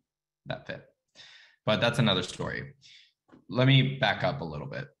that fit. But that's another story. Let me back up a little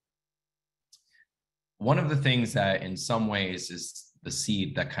bit. One of the things that in some ways is the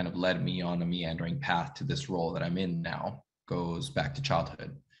seed that kind of led me on a meandering path to this role that I'm in now goes back to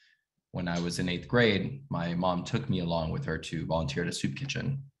childhood. When I was in 8th grade, my mom took me along with her to volunteer at a soup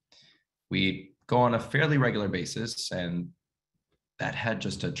kitchen. We'd go on a fairly regular basis, and that had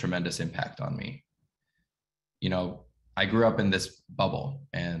just a tremendous impact on me. I grew up in this bubble,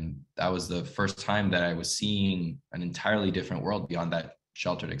 and that was the first time that I was seeing an entirely different world beyond that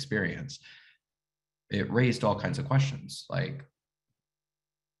sheltered experience. It raised all kinds of questions like,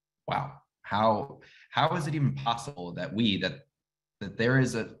 wow, how is it even possible that that there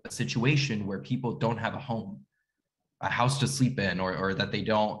is a situation where people don't have a home, a house to sleep in, or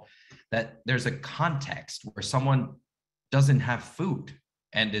that there's a context where someone doesn't have food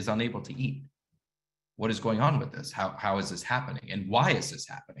and is unable to eat? What is going on with this? How is this happening? And why is this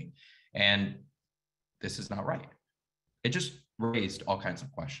happening? And this is not right. It just raised all kinds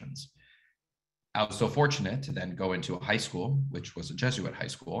of questions. I was so fortunate to then go into a high school, which was a Jesuit high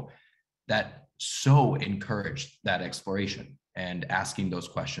school, that so encouraged that exploration and asking those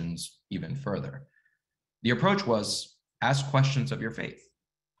questions even further. The approach was ask questions of your faith,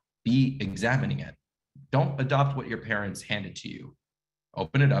 be examining it. Don't adopt what your parents handed to you.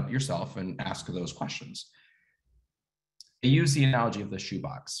 Open it up yourself and ask those questions. I use the analogy of the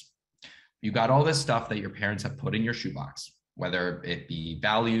shoebox. You got all this stuff that your parents have put in your shoebox, whether it be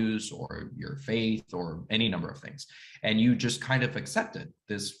values or your faith or any number of things, and you just kind of accepted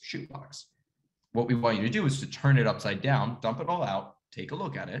this shoebox. What we want you to do is to turn it upside down, dump it all out, take a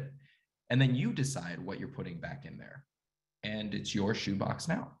look at it, and then you decide what you're putting back in there. and it's your shoebox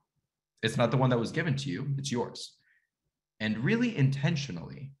now. It's not the one that was given to you, it's yours. And really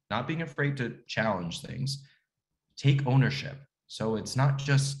intentionally, not being afraid to challenge things, take ownership. So it's not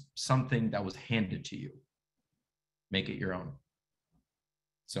just something that was handed to you. Make it your own.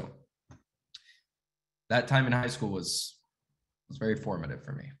 So that time in high school was very formative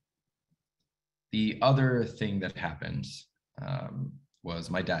for me. The other thing that happened was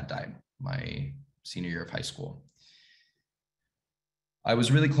my dad died my senior year of high school. I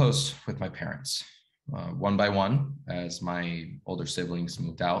was really close with my parents. One by one, as my older siblings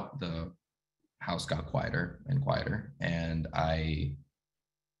moved out, the house got quieter and quieter, and I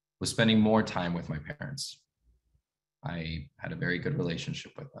was spending more time with my parents. I had a very good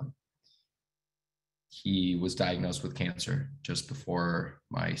relationship with them. He was diagnosed with cancer just before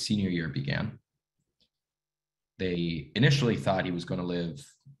my senior year began. They initially thought he was going to live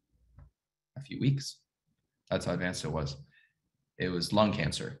a few weeks. That's how advanced it was. It was lung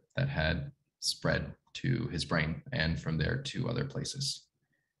cancer that had spread to his brain and from there to other places.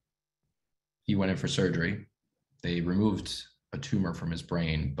 He went in for surgery. They removed a tumor from his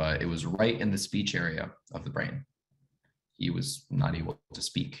brain, but it was right in the speech area of the brain. He was not able to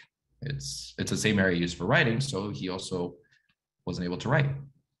speak. It's the same area used for writing, so he also wasn't able to write,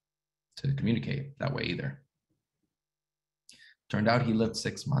 to communicate that way either. Turned out he lived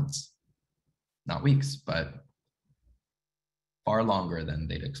 6 months, not weeks, but far longer than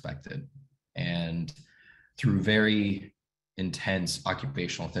they'd expected. And through very intense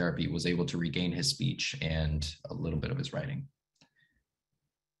occupational therapy, was able to regain his speech and a little bit of his writing.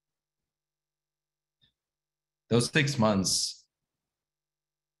 Those 6 months,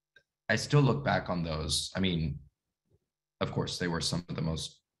 I still look back on those. I mean, of course, they were some of the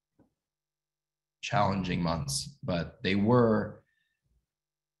most challenging months, but they were,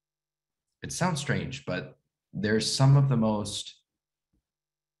 it sounds strange, but there's some of the most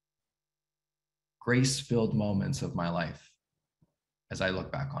grace-filled moments of my life as I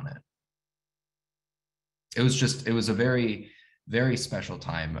look back on it. It was a very, very special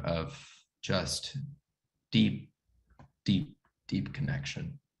time of just deep, deep, deep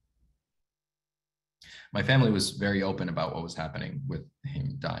connection. My family was very open about what was happening with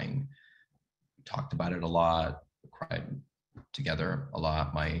him dying. We talked about it a lot, cried together a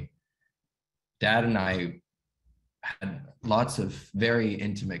lot. My dad and I had lots of very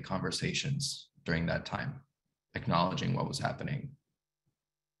intimate conversations during that time, acknowledging what was happening.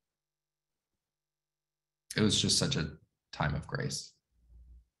 It was just such a time of grace.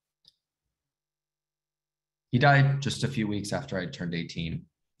 He died just a few weeks after I turned 18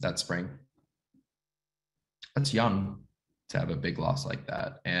 that spring. That's young to have a big loss like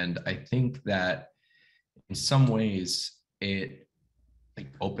that. And I think that in some ways it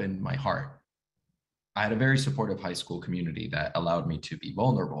opened my heart. I had a very supportive high school community that allowed me to be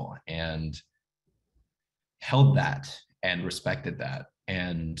vulnerable and held that and respected that.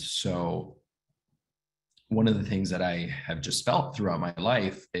 And so one of the things that I have just felt throughout my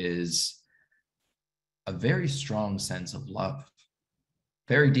life is a very strong sense of love,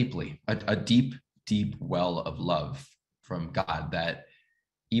 very deeply, a deep, deep well of love from God that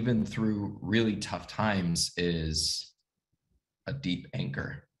even through really tough times is a deep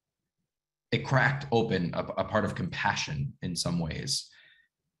anchor. It cracked open a part of compassion in some ways.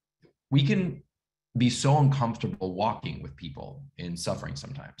 We can be so uncomfortable walking with people in suffering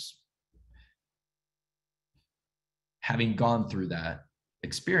sometimes. Having gone through that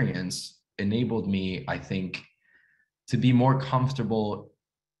experience enabled me, I think, to be more comfortable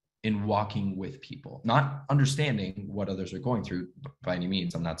in walking with people, not understanding what others are going through by any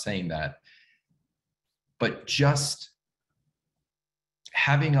means. I'm not saying that, but just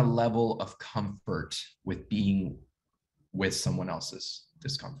having a level of comfort with being with someone else's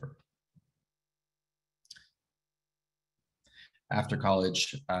discomfort. After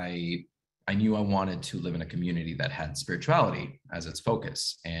college, I knew I wanted to live in a community that had spirituality as its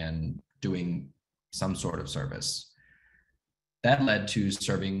focus and doing some sort of service. That led to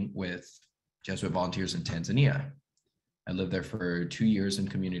serving with Jesuit volunteers in Tanzania. I lived there for 2 years in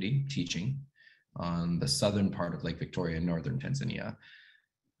community teaching on the southern part of Lake Victoria in northern Tanzania.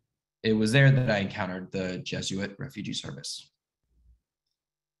 It was there that I encountered the Jesuit refugee service.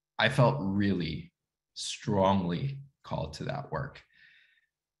 I felt really strongly called to that work.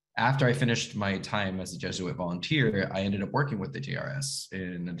 After I finished my time as a Jesuit volunteer, I ended up working with the JRS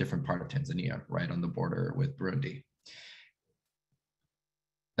in a different part of Tanzania, right on the border with Burundi.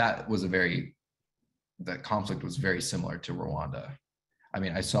 That was the conflict was very similar to Rwanda.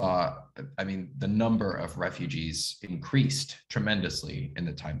 The number of refugees increased tremendously in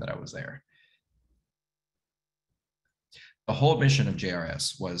the time that I was there. The whole mission of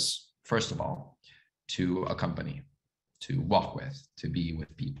JRS was, first of all, to accompany, to walk with, to be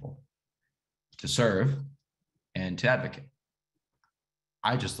with people, to serve, and to advocate.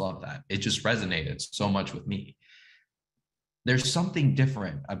 I just love that. It just resonated so much with me. There's something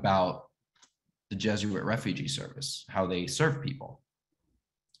different about the Jesuit refugee service, how they serve people.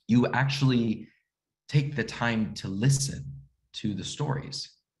 You actually take the time to listen to the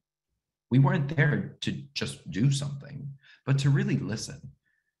stories. We weren't there to just do something, but to really listen.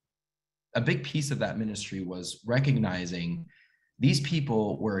 A big piece of that ministry was recognizing these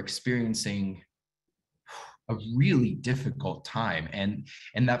people were experiencing a really difficult time, and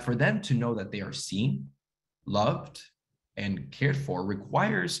that for them to know that they are seen, loved, and cared for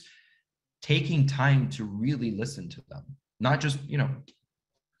requires taking time to really listen to them, not just,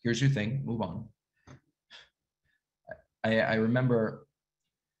 here's your thing, move on. I remember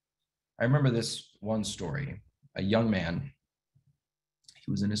this one story. A young man, he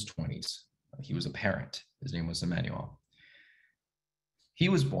was in his 20s. He was a parent. His name was Emmanuel. He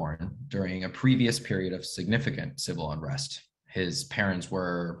was born during a previous period of significant civil unrest. His parents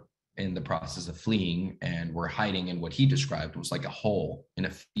were in the process of fleeing and were hiding in what he described was like a hole in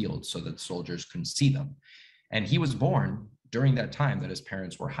a field so that soldiers couldn't see them. And he was born during that time that his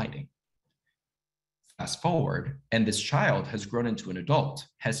parents were hiding. Fast forward, and this child has grown into an adult,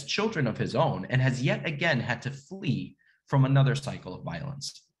 has children of his own, and has yet again had to flee from another cycle of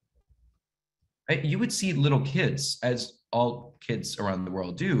violence. You would see little kids, as all kids around the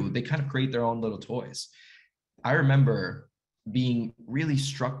world do, they kind of create their own little toys. I remember being really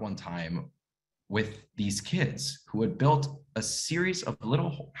struck one time with these kids who had built a series of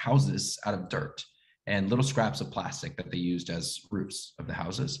little houses out of dirt and little scraps of plastic that they used as roofs of the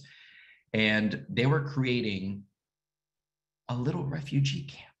houses. And they were creating a little refugee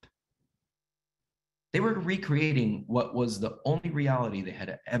camp. They were recreating what was the only reality they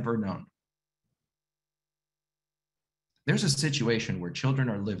had ever known. There's a situation where children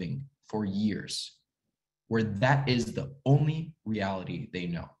are living for years where that is the only reality they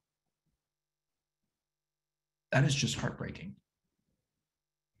know. That is just heartbreaking.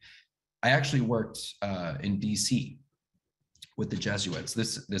 I actually worked in DC with the Jesuits.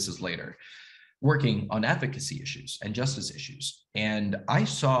 This is later, working on advocacy issues and justice issues. And I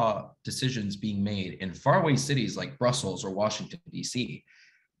saw decisions being made in faraway cities like Brussels or Washington, DC,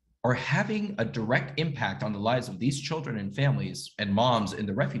 are having a direct impact on the lives of these children and families and moms in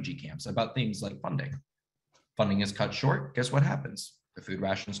the refugee camps about things like funding. Funding is cut short, guess what happens? The food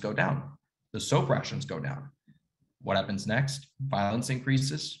rations go down, the soap rations go down. What happens next? Violence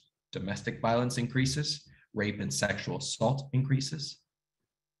increases, domestic violence increases, rape and sexual assault increases.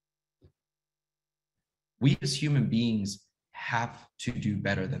 We as human beings have to do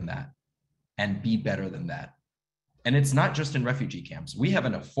better than that and be better than that. And it's not just in refugee camps. We have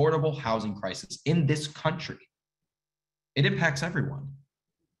an affordable housing crisis in this country. It impacts everyone.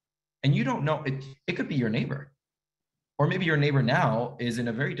 And you don't know, it could be your neighbor. Or maybe your neighbor now is in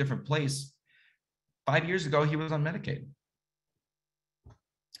a very different place. 5 years ago, he was on Medicaid.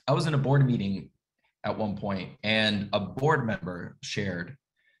 I was in a board meeting at one point, and a board member shared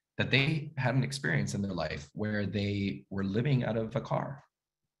that they had an experience in their life where they were living out of a car.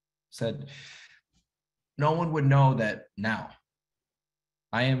 Said, no one would know that now.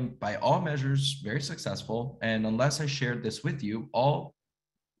 I am by all measures very successful, and unless I shared this with you, all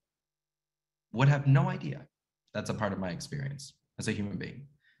would have no idea that's a part of my experience as a human being,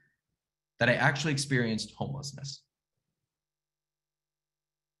 that I actually experienced homelessness.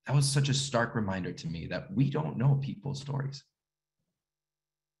 That was such a stark reminder to me that we don't know people's stories.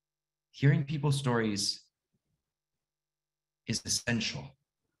 Hearing people's stories is essential.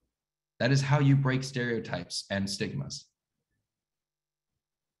 That is how you break stereotypes and stigmas.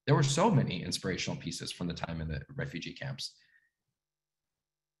 There were so many inspirational pieces from the time in the refugee camps.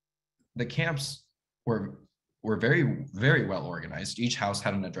 The camps were very, very well organized. Each house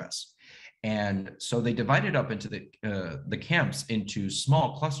had an address. And so they divided up into the camps into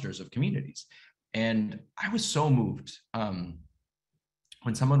small clusters of communities. And I was so moved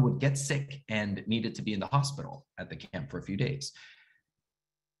when someone would get sick and needed to be in the hospital at the camp for a few days.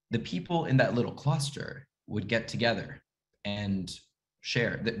 The people in that little cluster would get together and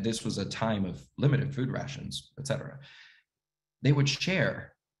share. This was a time of limited food rations, etc. They would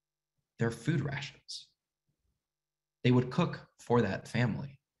share their food rations. They would cook for that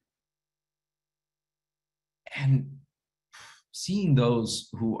family. And seeing those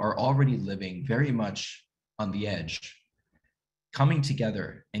who are already living very much on the edge, coming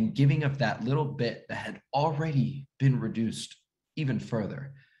together and giving of that little bit that had already been reduced even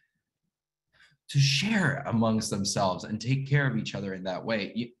further, to share amongst themselves and take care of each other in that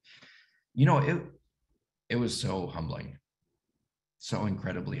way. You know, it was so humbling, so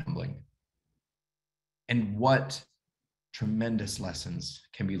incredibly humbling. And what tremendous lessons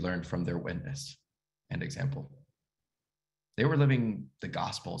can be learned from their witness and example. They were living the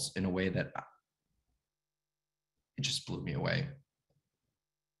Gospels in a way that it just blew me away.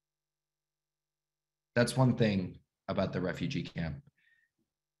 That's one thing about the refugee camp.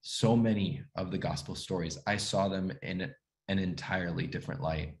 So many of the gospel stories, I saw them in an entirely different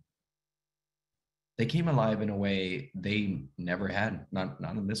light. They came alive in a way they never had, not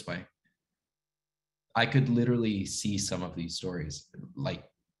in this way. I could literally see some of these stories, like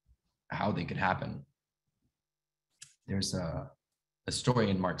how they could happen. There's a story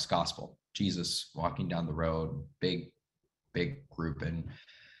in Mark's gospel, Jesus walking down the road, big group, and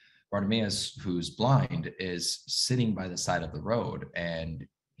Bartimaeus, who's blind, is sitting by the side of the road, and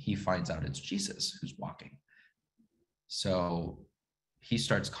he finds out it's Jesus who's walking. So he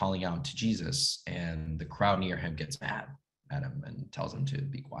starts calling out to Jesus, and the crowd near him gets mad at him and tells him to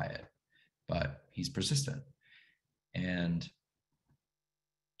be quiet, but he's persistent, and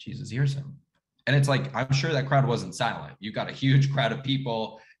Jesus hears him. And it's like, I'm sure that crowd wasn't silent. You've got a huge crowd of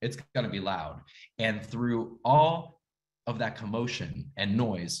people. It's going to be loud. And through all of that commotion and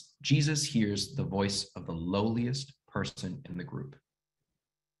noise, Jesus hears the voice of the lowliest person in the group,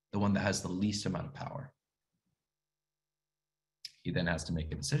 the one that has the least amount of power. He then has to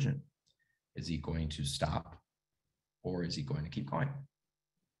make a decision. Is he going to stop, or is he going to keep going?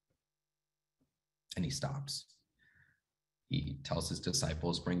 And he stops. He tells his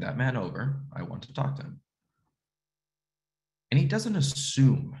disciples, bring that man over. I want to talk to him. And he doesn't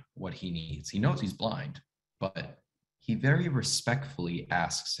assume what he needs. He knows he's blind, but he very respectfully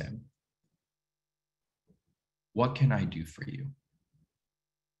asks him, what can I do for you?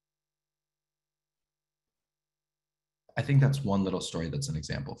 I think that's one little story that's an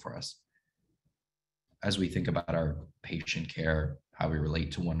example for us. As we think about our patient care, how we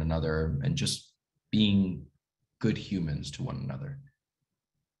relate to one another, and just being good humans to one another.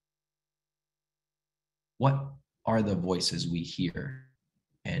 What are the voices we hear?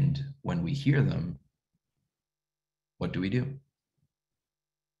 And when we hear them, what do we do?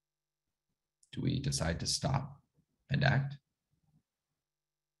 Do we decide to stop and act?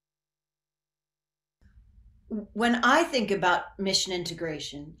 When I think about mission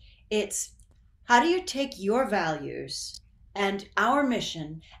integration, it's how do you take your values and our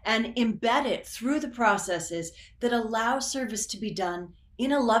mission and embed it through the processes that allow service to be done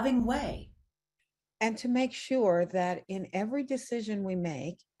in a loving way? And to make sure that in every decision we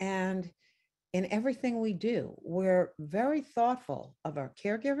make and in everything we do, we're very thoughtful of our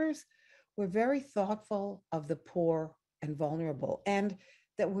caregivers, we're very thoughtful of the poor and vulnerable, and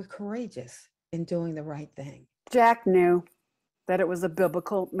that we're courageous in doing the right thing. Jack knew that it was a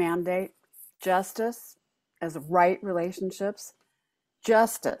biblical mandate, justice as right relationships,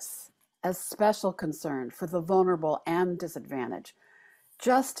 justice as special concern for the vulnerable and disadvantaged,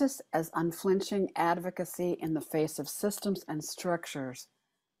 justice as unflinching advocacy in the face of systems and structures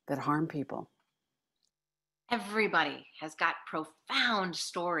that harm people. Everybody has got profound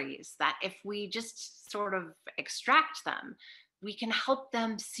stories that if we just sort of extract them, we can help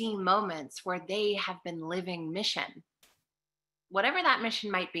them see moments where they have been living mission, whatever that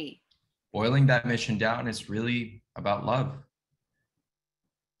mission might be. Boiling that mission down is really about love.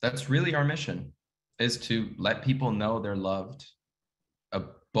 That's really our mission, is to let people know they're loved. A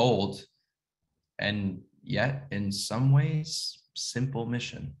bold and yet in some ways simple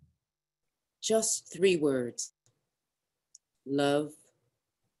mission. Just 3 words: love,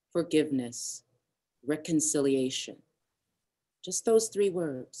 forgiveness, reconciliation. Just those 3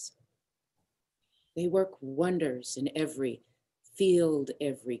 words. They work wonders in every field,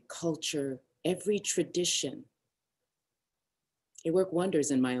 every culture, every tradition. They work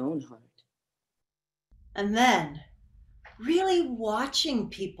wonders in my own heart. And then really watching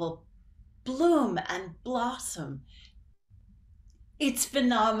people bloom and blossom. It's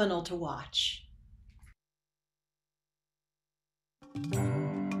phenomenal to watch.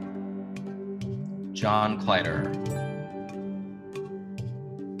 John Kleider.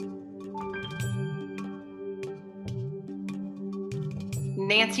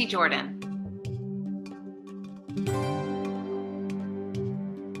 Nancy Jordan.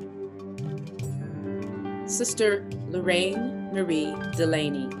 Sister Lorraine Marie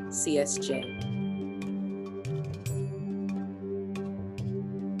Delaney, CSJ.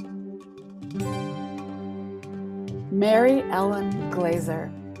 Mary Ellen Glazer.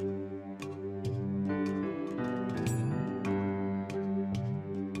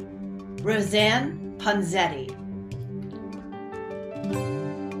 Roseanne Ponzetti.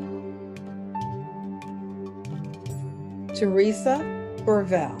 Teresa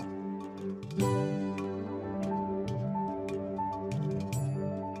Burvell.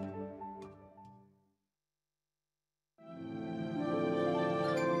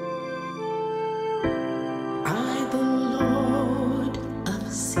 I, the Lord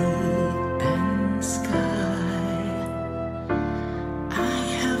of sea and sky, I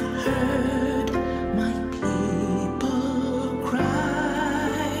have heard my people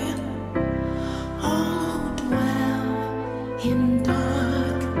cry, all who dwell in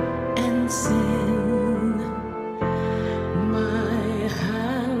dark and sin, my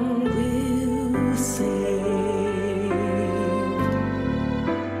hand will save.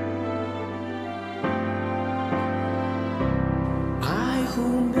 I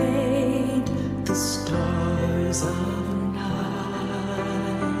who made the stars of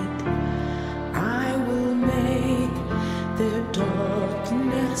night, I will make their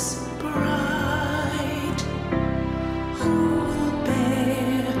darkness bright. Who will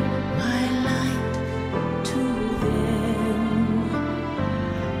bear my light to them?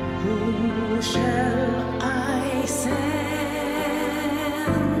 Whom shall I send?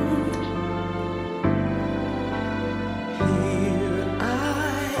 Here I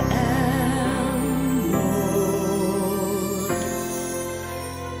am, Lord.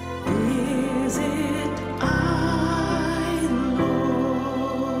 Is it I,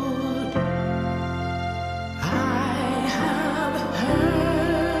 Lord? I have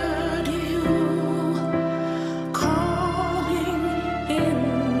heard you calling in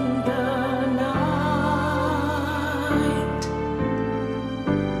the night.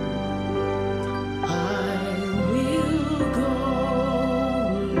 I will go,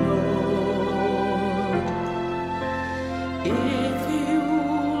 Lord, if you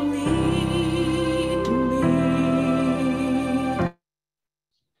lead me.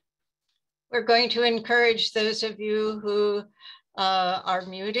 We're going to encourage those of you who are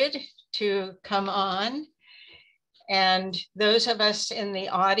muted to come on. And those of us in the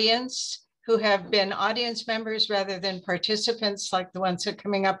audience who have been audience members rather than participants like the ones that are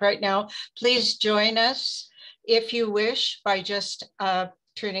coming up right now, please join us if you wish by just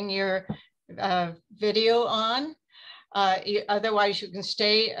turning your video on. Otherwise, you can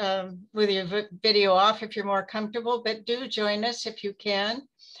stay with your video off if you're more comfortable, but do join us if you can.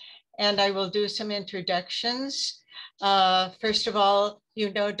 And I will do some introductions. First of all,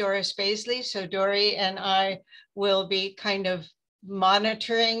 you know Doris Baizley, so Dory and I will be kind of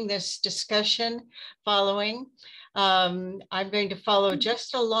monitoring this discussion following. I'm going to follow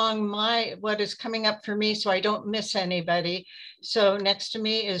just along what is coming up for me so I don't miss anybody. So next to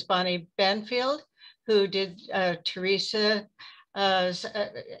me is Bonnie Banfield, who did Teresa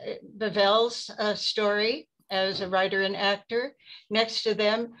Bevell's story as a writer and actor. Next to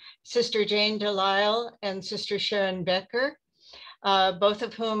them, Sister Jane Delisle and Sister Sharon Becker, both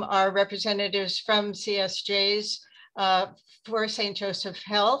of whom are representatives from CSJ's for St. Joseph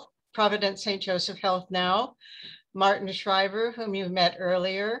Health, Providence St. Joseph Health now. Martin Shriver, whom you met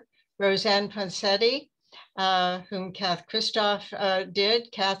earlier. Roseanne Ponzetti, whom Kath Christoph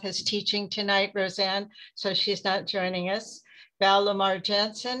did. Kath is teaching tonight, Roseanne, so she's not joining us. Val Lamar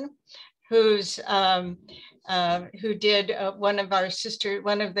Jensen, who did one of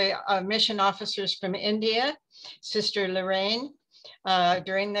the mission officers from India, Sister Lorraine,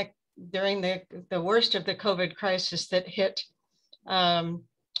 during the worst of the COVID crisis that hit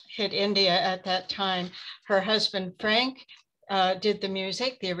India at that time. Her husband, Frank, did the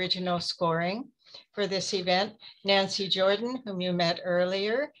music, the original scoring for this event. Nancy Jordan, whom you met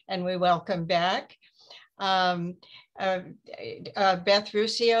earlier, and we welcome back. Beth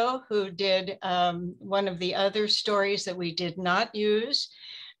Ruscio, who did one of the other stories that we did not use.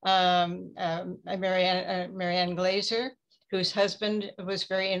 Marianne Glazer, whose husband was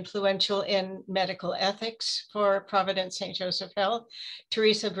very influential in medical ethics for Providence St. Joseph Health.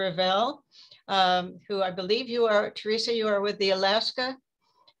 Teresa Burvell, who I believe you are, Teresa, you are with the Alaska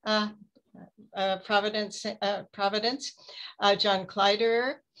Providence. John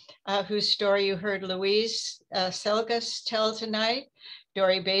Kleiderer, whose story you heard Louise Selgus tell tonight.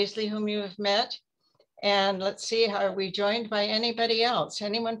 Dory Baizley, whom you have met. And let's see, are we joined by anybody else?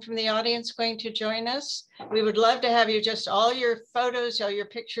 Anyone from the audience going to join us? We would love to have you, just all your photos, all your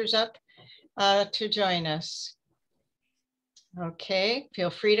pictures up to join us. Okay, feel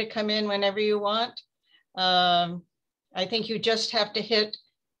free to come in whenever you want. I think you just have to hit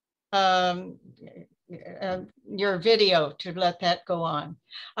your video to let that go on.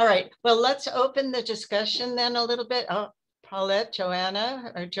 All right, well, let's open the discussion then a little bit. Oh, Paulette,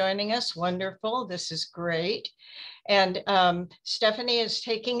 Joanna are joining us. Wonderful. This is great. And Stephanie is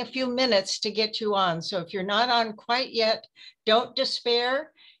taking a few minutes to get you on. So if you're not on quite yet, don't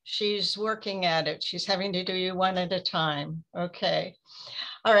despair. She's working at it. She's having to do you one at a time. Okay.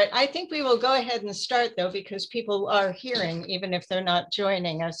 All right. I think we will go ahead and start, though, because people are hearing, even if they're not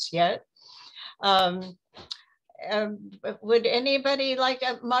joining us yet. Would anybody like,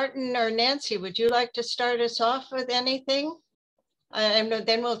 Martin or Nancy, would you like to start us off with anything? And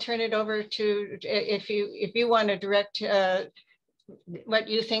then we'll turn it over to, if you want to direct what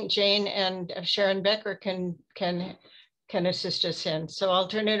you think Jane and Sharon Becker can assist us in. So I'll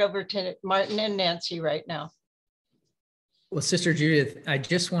turn it over to Martin and Nancy right now. Well, Sister Judith, I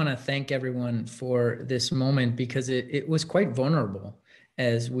just want to thank everyone for this moment, because it was quite vulnerable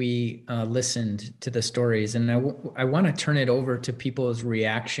as we listened to the stories. And I want to turn it over to people's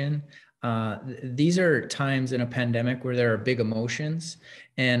reaction. These are times in a pandemic where there are big emotions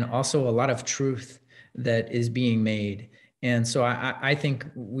and also a lot of truth that is being made. And so I think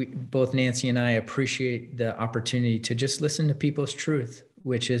both Nancy and I appreciate the opportunity to just listen to people's truth,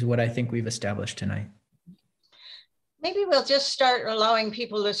 which is what I think we've established tonight. Maybe we'll just start allowing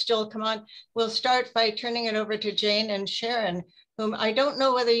people to still come on. We'll start by turning it over to Jane and Sharon, whom I don't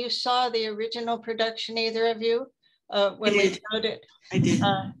know whether you saw the original production, either of you, when we showed it. I did.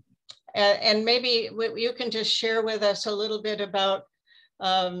 And maybe you can just share with us a little bit about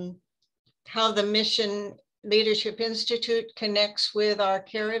how the Mission Leadership Institute connects with our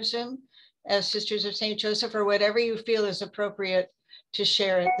charism as Sisters of St. Joseph, or whatever you feel is appropriate to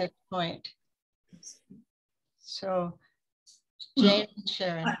share at this point. So, Jane and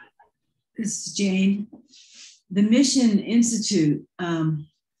Sharon. This is Jane. The Mission Institute,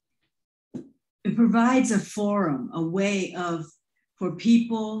 it provides a forum, a way for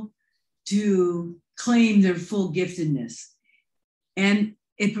people to claim their full giftedness. And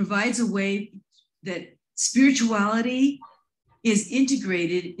it provides a way that spirituality is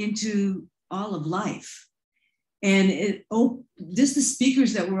integrated into all of life. And just the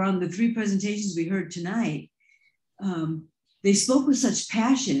speakers that were on the 3 presentations we heard tonight, they spoke with such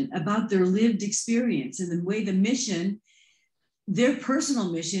passion about their lived experience and the way the mission, their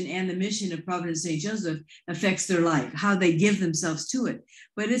personal mission and the mission of Providence St. Joseph affects their life, how they give themselves to it.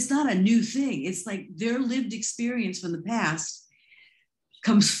 But it's not a new thing. It's like their lived experience from the past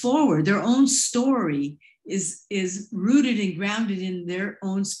comes forward. Their own story is rooted and grounded in their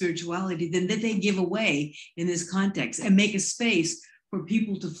own spirituality, then that they give away in this context and make a space for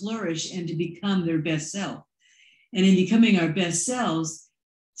people to flourish and to become their best self. And in becoming our best selves,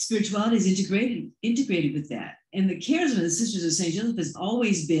 spirituality is integrated with that. And the charism of the Sisters of St. Joseph has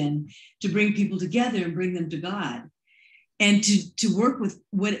always been to bring people together and bring them to God, and to work with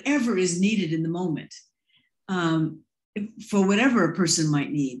whatever is needed in the moment, for whatever a person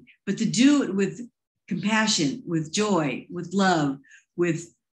might need, but to do it with compassion, with joy, with love,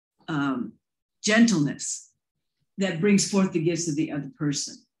 with gentleness that brings forth the gifts of the other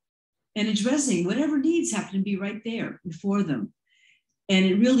person. And addressing whatever needs happen to be right there before them. And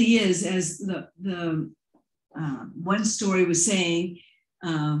it really is, as the one story was saying,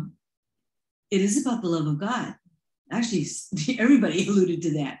 it is about the love of God. Actually, everybody alluded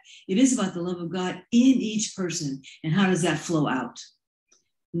to that. It is about the love of God in each person. And how does that flow out?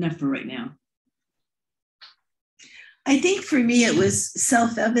 Enough for right now. I think for me, it was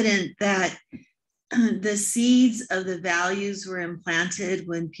self-evident that the seeds of the values were implanted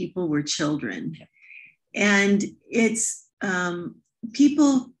when people were children. And it's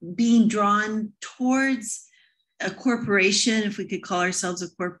people being drawn towards a corporation, if we could call ourselves a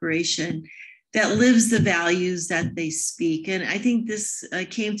corporation, that lives the values that they speak. And I think this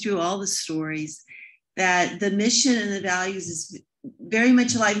came through all the stories, that the mission and the values is very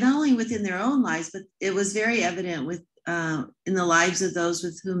much alive, not only within their own lives, but it was very evident with in the lives of those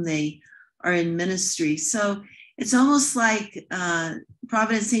with whom they are in ministry. So it's almost like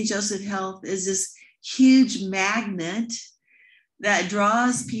Providence St. Joseph Health is this huge magnet that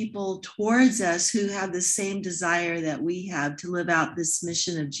draws people towards us who have the same desire that we have to live out this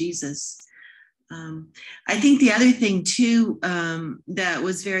mission of Jesus. I think the other thing too, that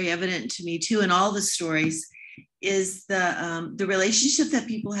was very evident to me too in all the stories, is the relationship that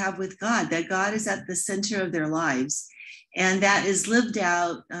people have with God, that God is at the center of their lives. And that is lived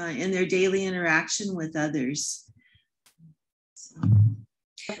out in their daily interaction with others.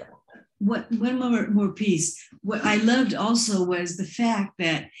 One more piece. What I loved also was the fact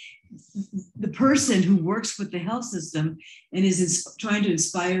that the person who works with the health system and is trying to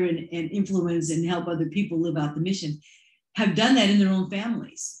inspire and influence and help other people live out the mission have done that in their own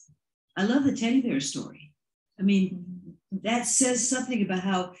families. I love the teddy bear story. I mean, that says something about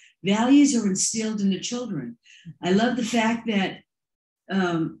how values are instilled in the children. I love the fact that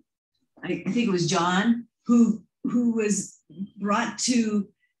I think it was John who was brought to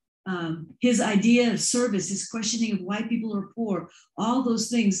his idea of service, his questioning of why people are poor, all those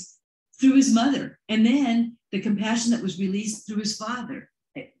things through his mother, and then the compassion that was released through his father.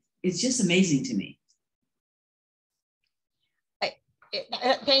 It's just amazing to me.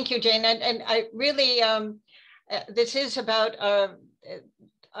 Thank you, Jane. And I really, this is about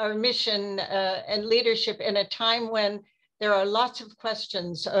our mission and leadership in a time when there are lots of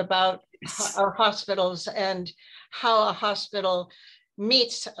questions about our hospitals and how a hospital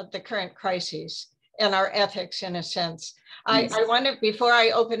meets the current crises and our ethics in a sense. I want to, before I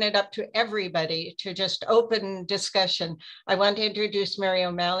open it up to everybody to just open discussion, I want to introduce Mary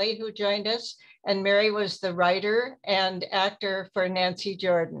O'Malley, who joined us. And Mary was the writer and actor for Nancy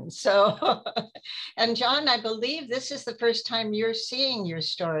Jordan. So, and John, I believe this is the first time you're seeing your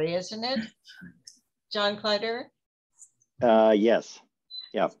story, isn't it? John Kleider? Yes,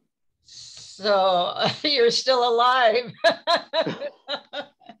 yeah. So you're still alive.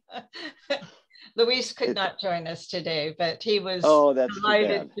 Luis could not join us today, but he was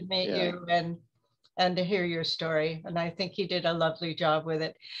delighted to meet you and to hear your story. And I think he did a lovely job with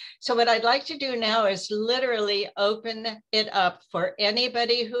it. So what I'd like to do now is literally open it up for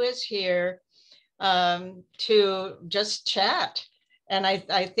anybody who is here to just chat. And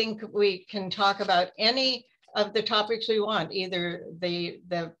I think we can talk about any of the topics we want, either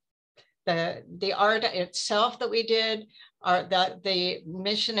the art itself that we did, the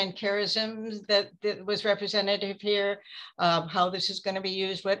mission and charism that was representative here, how this is going to be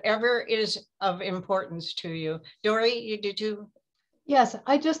used, whatever is of importance to you. Dory, did you? Yes,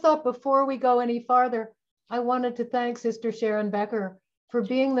 I just thought before we go any farther, I wanted to thank Sister Sharon Becker for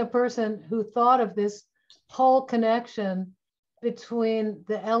being the person who thought of this whole connection between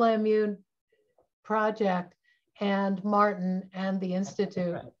the LMU project and Martin and the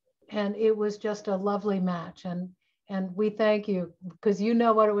Institute. Right. And it was just a lovely match. And we thank you, because you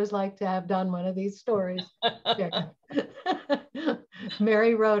know what it was like to have done one of these stories.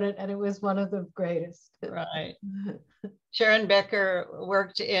 Mary wrote it, and it was one of the greatest. Right. Sharon Becker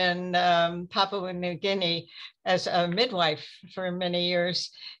worked in Papua New Guinea as a midwife for many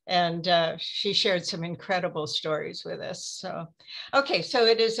years, and she shared some incredible stories with us. So, okay, so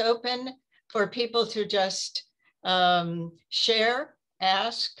it is open for people to just share,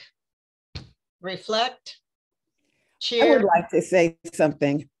 ask, reflect. Cheer. I would like to say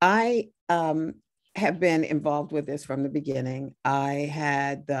something. I have been involved with this from the beginning. I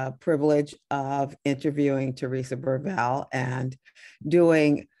had the privilege of interviewing Teresa Burvell and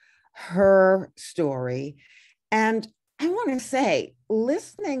doing her story. And I want to say,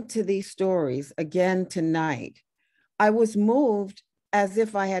 listening to these stories again tonight, I was moved as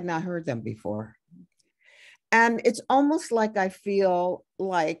if I had not heard them before. And it's almost like I feel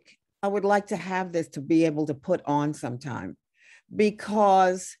like I would like to have this to be able to put on sometime,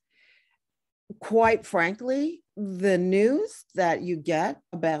 because quite frankly, the news that you get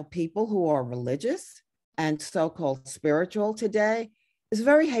about people who are religious and so-called spiritual today is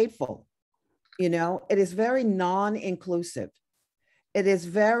very hateful. You know, it is very non-inclusive. It is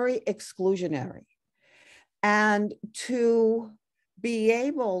very exclusionary. And to be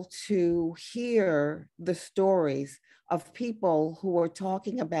able to hear the stories of people who are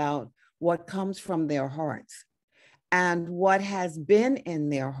talking about what comes from their hearts and what has been in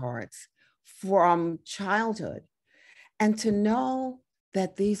their hearts from childhood, and to know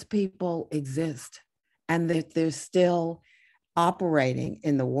that these people exist and that they're still operating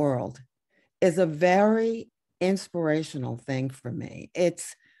in the world is a very inspirational thing for me.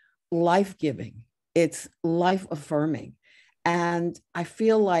 It's life-giving, it's life-affirming. And I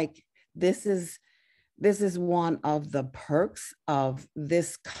feel like this is one of the perks of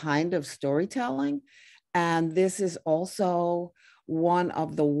this kind of storytelling. And this is also one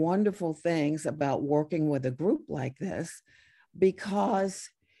of the wonderful things about working with a group like this, because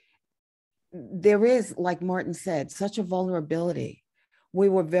there is, like Martin said, such a vulnerability. We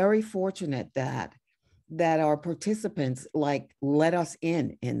were very fortunate that our participants let us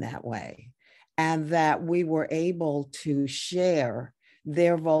in that way, and that we were able to share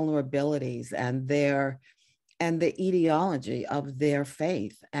their vulnerabilities and the ideology of their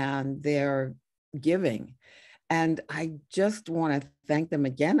faith and their giving. And I just want to thank them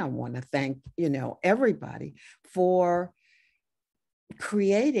again. I want to thank, everybody for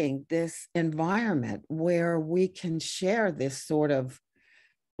creating this environment where we can share this sort of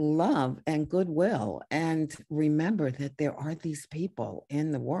love and goodwill and remember that there are these people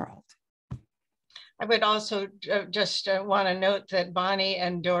in the world. I would also just want to note that Bonnie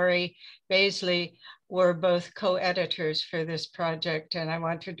and Dory Baizley were both co-editors for this project, and I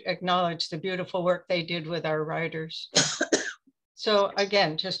want to acknowledge the beautiful work they did with our writers. So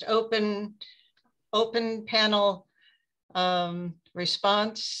again, just open panel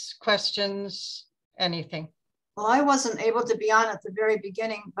response, questions, anything. Well, I wasn't able to be on at the very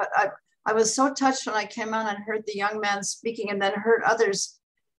beginning, but I was so touched when I came on and heard the young man speaking and then heard others.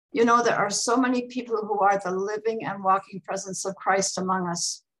 You know, there are so many people who are the living and walking presence of Christ among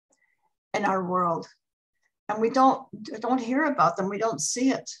us in our world. And we don't hear about them. We don't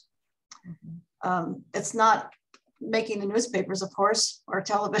see it. It's not making the newspapers, of course, or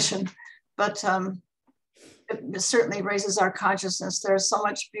television, but it certainly raises our consciousness. There's so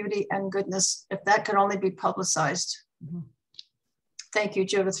much beauty and goodness if that could only be publicized. Thank you,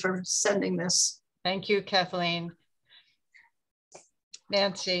 Judith, for sending this. Thank you, Kathleen.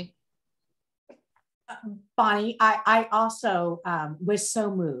 Nancy. Bonnie, I also was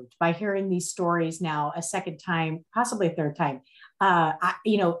so moved by hearing these stories now a second time, possibly a third time.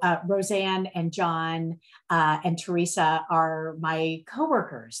 Roseanne and John and Teresa are my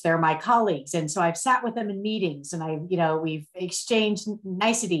coworkers. They're my colleagues. And so I've sat with them in meetings and we've exchanged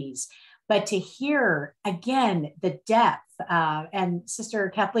niceties. But to hear again the depth and Sister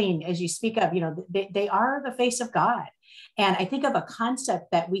Kathleen, as you speak of, they are the face of God. And I think of a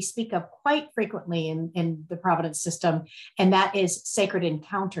concept that we speak of quite frequently in the Providence system, and that is sacred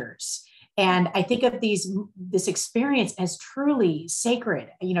encounters. And I think of this experience as truly sacred,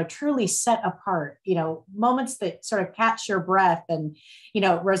 truly set apart, moments that sort of catch your breath. And,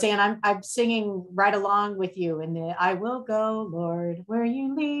 Roseanne, I'm singing right along with you in the, I will go, Lord, where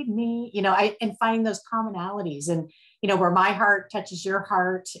you lead me, and finding those commonalities and, where my heart touches your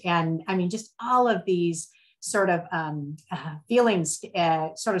heart. And I mean, just all of these sort of feelings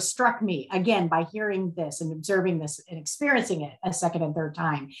sort of struck me again by hearing this and observing this and experiencing it a second and third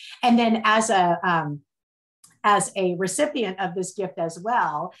time. And then as a recipient of this gift as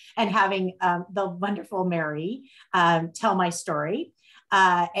well, and having the wonderful Mary tell my story,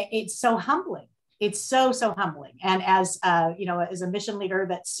 it's so humbling. It's so humbling. And as as a mission leader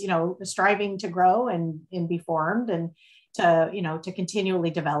that's striving to grow and be formed and to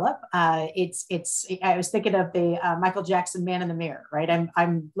continually develop. I was thinking of the Michael Jackson Man in the Mirror, right?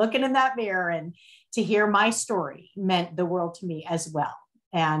 I'm looking in that mirror, and to hear my story meant the world to me as well.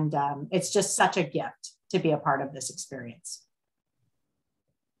 And it's just such a gift to be a part of this experience.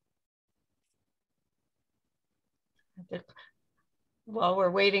 While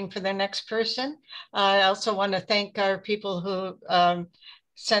we're waiting for the next person, I also want to thank our people who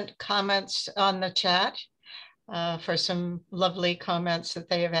sent comments on the chat. For some lovely comments that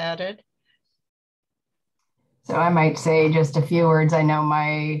they have added. So I might say just a few words. I know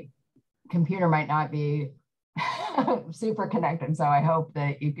my computer might not be super connected, so I hope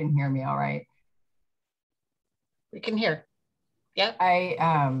that you can hear me all right. We can hear. Yeah.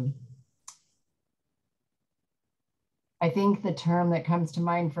 I think the term that comes to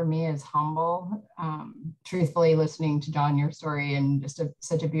mind for me is humble. Truthfully, listening to John, your story, and just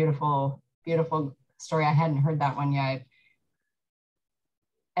such a beautiful, beautiful story. I hadn't heard that one yet.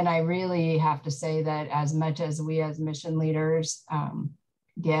 And I really have to say that as much as we as mission leaders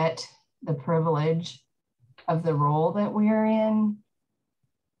get the privilege of the role that we are in,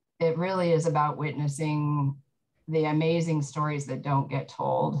 it really is about witnessing the amazing stories that don't get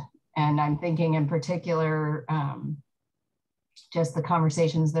told. And I'm thinking in particular, just the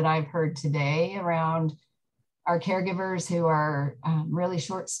conversations that I've heard today around our caregivers who are really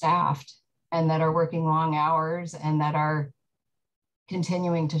short-staffed and that are working long hours and that are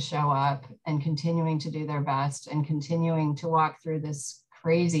continuing to show up and continuing to do their best and continuing to walk through this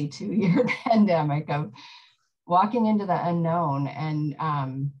crazy 2-year pandemic of walking into the unknown. And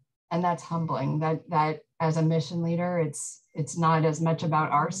that's humbling. That as a mission leader, it's not as much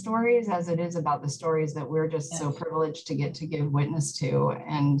about our stories as it is about the stories that we're just so privileged to get to give witness to.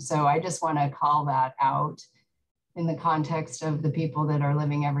 And so I just want to call that out in the context of the people that are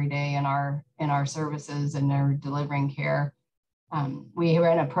living every day in our services and are delivering care. We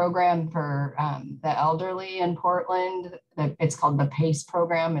ran a program for the elderly in Portland. It's called the PACE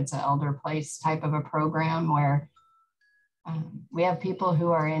program. It's an elder place type of a program where we have people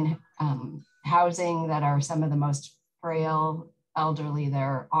who are in housing that are some of the most frail elderly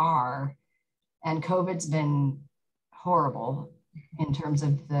there are. And COVID's been horrible in terms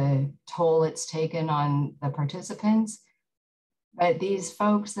of the toll it's taken on the participants. But these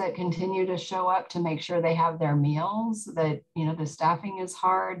folks that continue to show up to make sure they have their meals, that, the staffing is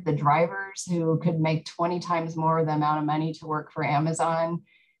hard, the drivers who could make 20 times more the amount of money to work for Amazon,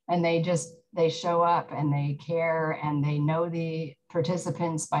 and they just they show up and they care and they know the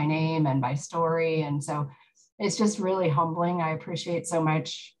participants by name and by story. And so it's just really humbling. I appreciate so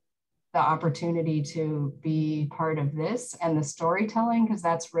much the opportunity to be part of this and the storytelling, because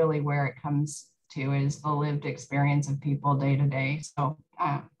that's really where it comes to, is the lived experience of people day to day. So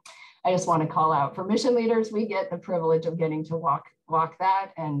I just want to call out, for mission leaders, we get the privilege of getting to walk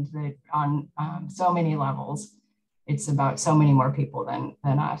that, and on so many levels, it's about so many more people than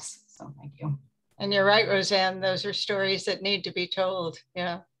us. So thank you. And you're right, Roseanne, those are stories that need to be told.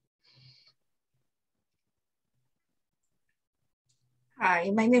 Yeah.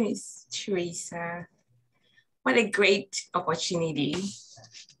 Hi, my name is Teresa. What a great opportunity.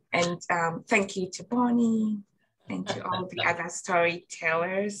 And thank you to Bonnie and to all the other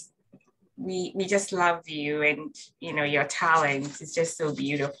storytellers. We just love you, and your talent is just so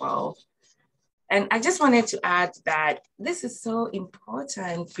beautiful. And I just wanted to add that this is so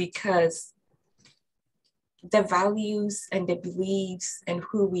important because the values and the beliefs and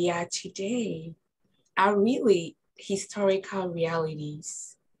who we are today are really historical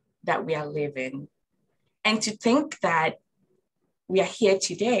realities that we are living. And to think that we are here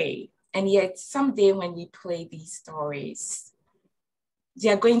today, and yet someday when we play these stories, they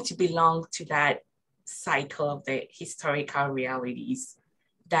are going to belong to that cycle of the historical realities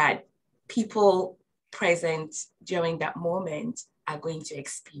that people present during that moment are going to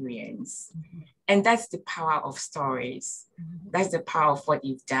experience. Mm-hmm. And that's the power of stories. Mm-hmm. That's the power of what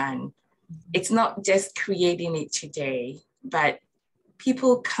you've done. Mm-hmm. It's not just creating it today, but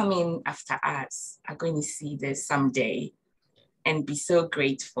people coming after us are going to see this someday and be so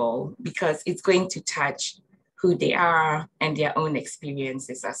grateful, because it's going to touch who they are and their own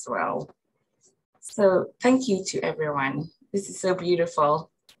experiences as well. So thank you to everyone. This is so beautiful.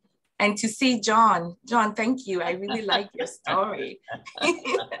 And to see John, thank you. I really like your story.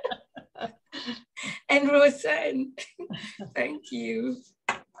 And Roseanne, thank you.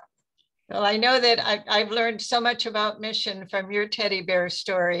 Well, I know that I've learned so much about mission from your teddy bear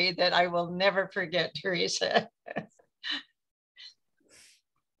story that I will never forget, Teresa.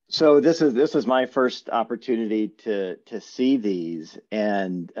 So this is my first opportunity to see these,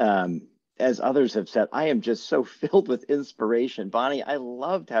 and as others have said, I am just so filled with inspiration. Bonnie, I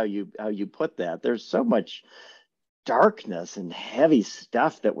loved how you put that. There's so much darkness and heavy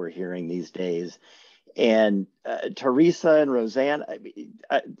stuff that we're hearing these days. And Teresa and Roseanne,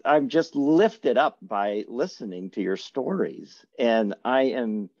 I'm just lifted up by listening to your stories. And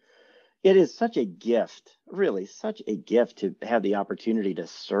it is such a gift, really such a gift to have the opportunity to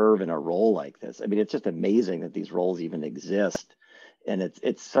serve in a role like this. I mean, it's just amazing that these roles even exist. And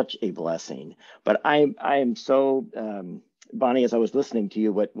it's such a blessing. But I am so, Bonnie, as I was listening to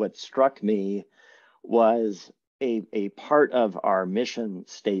you, what struck me was a part of our mission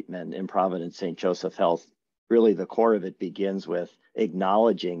statement in Providence St. Joseph Health. Really, the core of it begins with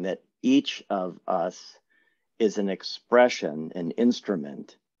acknowledging that each of us is an expression, an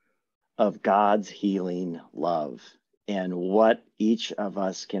instrument of God's healing love, and what each of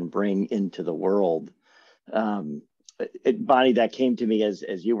us can bring into the world. Bonnie, that came to me as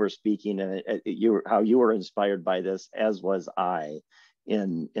you were speaking, and how you were inspired by this, as was I,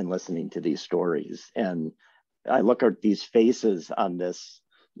 in listening to these stories. And I look at these faces on this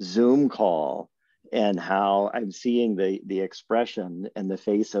Zoom call, and how I'm seeing the expression and the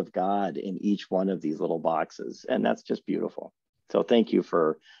face of God in each one of these little boxes, and that's just beautiful. So thank you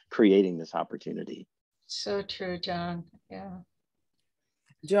for creating this opportunity. So true, John. Yeah.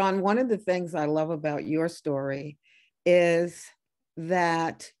 John, one of the things I love about your story is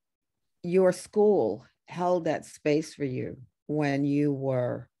that your school held that space for you when you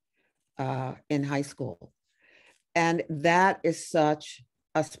were in high school. And that is such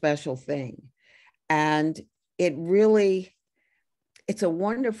a special thing. And it's a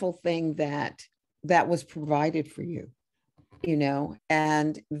wonderful thing that was provided for you,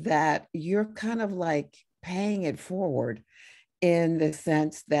 and that you're kind of like paying it forward, in the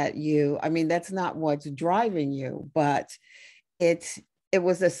sense that that's not what's driving you, but it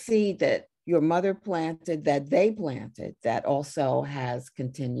was a seed that your mother planted, that they planted, that also has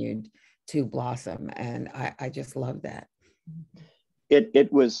continued to blossom. And I just love that.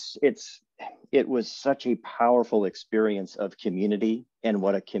 It was such a powerful experience of community, and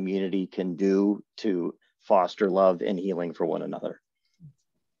what a community can do to foster love and healing for one another.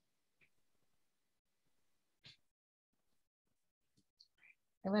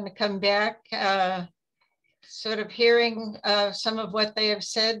 I'm going to come back, sort of hearing some of what they have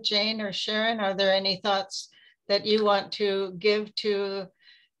said. Jane or Sharon, are there any thoughts that you want to give to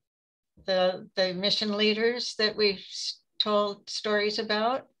the mission leaders that we've told stories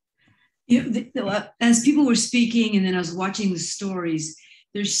about? As people were speaking, and then I was watching the stories,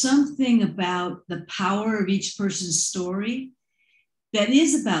 there's something about the power of each person's story that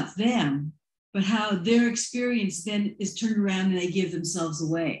is about them, but how their experience then is turned around and they give themselves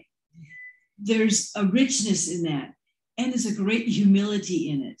away. There's a richness in that, and there's a great humility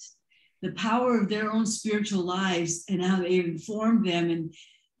in it. The power of their own spiritual lives and how they informed them and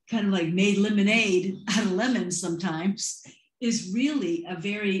kind of like made lemonade out of lemons sometimes is really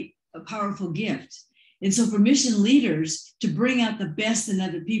a powerful gift. And so for mission leaders to bring out the best in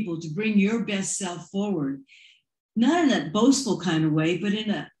other people, to bring your best self forward, not in a boastful kind of way, but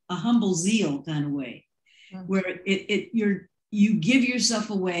in a humble zeal kind of way, where you give yourself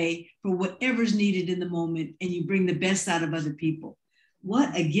away for whatever's needed in the moment and you bring the best out of other people.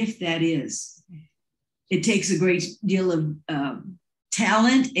 What a gift that is. It takes a great deal of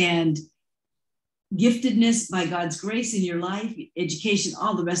talent and giftedness by God's grace in your life, education,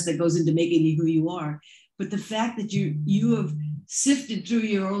 all the rest that goes into making you who you are. But the fact that you have sifted through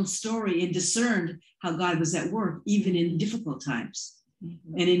your own story and discerned how God was at work, even in difficult times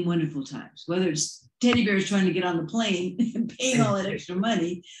and in wonderful times, whether it's teddy bears trying to get on the plane and paying all that extra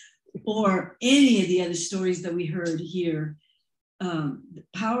money, or any of the other stories that we heard here. The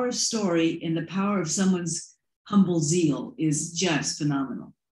power of story and the power of someone's humble zeal is just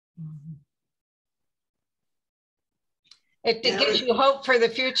phenomenal. It gives you hope for the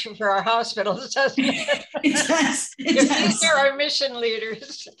future for our hospitals, doesn't it? It does. These are our mission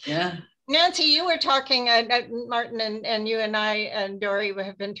leaders. Yeah. Nancy, you were talking, Martin, and you and I and Dory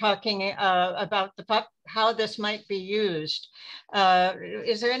have been talking about how this might be used.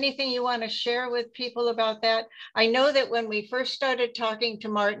 Is there anything you want to share with people about that? I know that when we first started talking to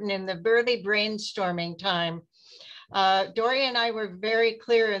Martin in the early brainstorming time, Dory and I were very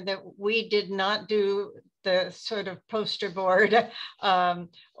clear that we did not do the sort of poster board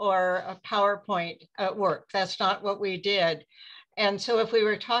or a PowerPoint work. That's not what we did. And so if we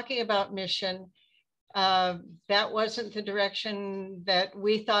were talking about mission, that wasn't the direction that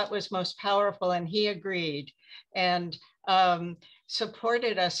we thought was most powerful. And he agreed and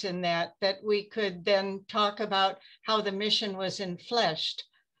supported us in that we could then talk about how the mission was enfleshed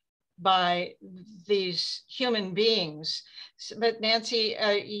by these human beings. But Nancy,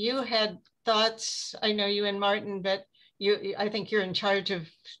 you had thoughts. I know you and Martin, but I think you're in charge of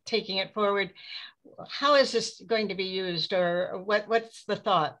taking it forward. How is this going to be used, or what's the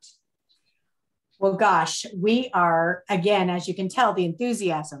thoughts? Well, gosh, we are, again, as you can tell, the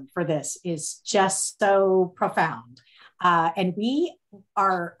enthusiasm for this is just so profound. And we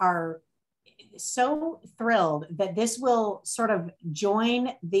are so thrilled that this will sort of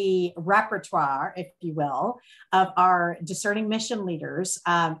join the repertoire, if you will, of our discerning mission leaders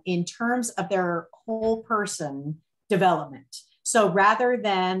in terms of their whole person development. So rather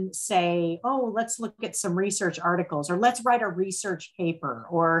than say, oh, let's look at some research articles, or let's write a research paper,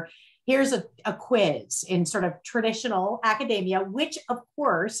 or here's a quiz in sort of traditional academia, which of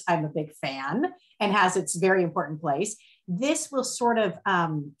course I'm a big fan and has its very important place. This will sort of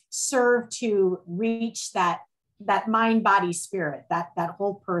serve to reach that mind, body, spirit, that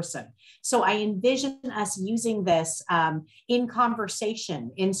whole person. So I envision us using this in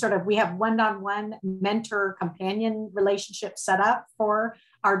conversation, in sort of, we have one-on-one mentor companion relationship set up for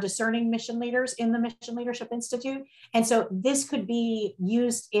our discerning mission leaders in the Mission Leadership Institute. And so this could be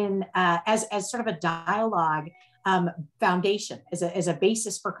used in as sort of a dialogue foundation, as a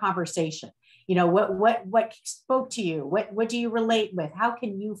basis for conversation. You know, what spoke to you? What do you relate with? How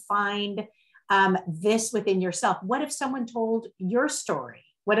can you find this within yourself? What if someone told your story?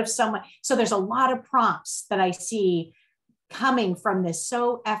 What if someone, so there's a lot of prompts that I see coming from this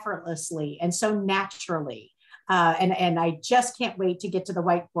so effortlessly and so naturally. And I just can't wait to get to the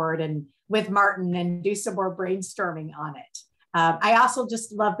whiteboard and with Martin and do some more brainstorming on it. I also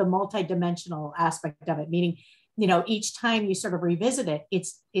just love the multidimensional aspect of it, meaning, you know, each time you sort of revisit it,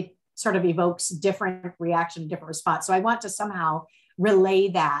 it sort of evokes different reaction, different response. So I want to somehow relay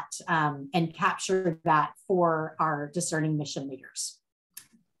that and capture that for our discerning mission leaders.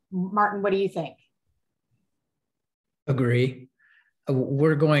 Martin, what do you think? Agree.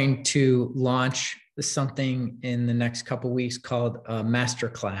 We're going to launch something in the next couple of weeks called a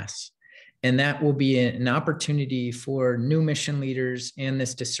masterclass. And that will be an opportunity for new mission leaders and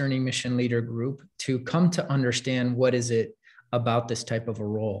this discerning mission leader group to come to understand what is it about this type of a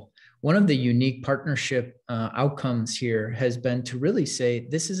role. One of the unique partnership outcomes here has been to really say,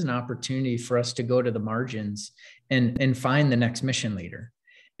 this is an opportunity for us to go to the margins and find the next mission leader.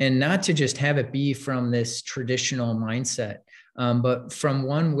 And not to just have it be from this traditional mindset but from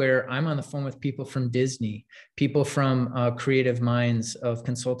one where I'm on the phone with people from Disney, people from creative minds of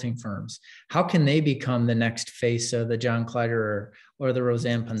consulting firms. How can they become the next face of the John Kleiderer or the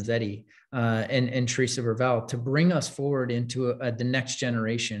Roseanne Ponzetti and Teresa Vervel, to bring us forward into the next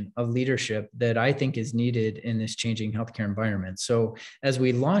generation of leadership that I think is needed in this changing healthcare environment. So as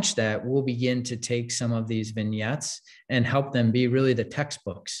we launch that, we'll begin to take some of these vignettes and help them be really the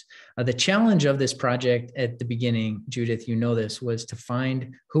textbooks. The challenge of this project at the beginning, Judith, you know this, was to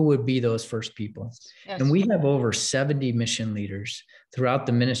find who would be those first people. Yes. And we have over 70 mission leaders throughout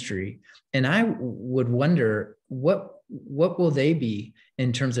the ministry. And I would wonder, what will they be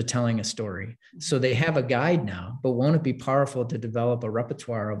in terms of telling a story? So they have a guide now, but won't it be powerful to develop a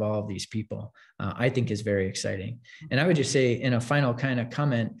repertoire of all of these people? I think is very exciting. And I would just say, in a final kind of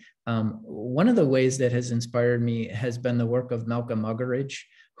comment, one of the ways that has inspired me has been the work of Malcolm Muggeridge,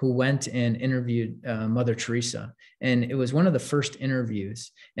 who went and interviewed Mother Teresa. And it was one of the first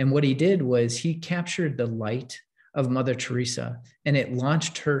interviews. And what he did was he captured the light of Mother Teresa, and it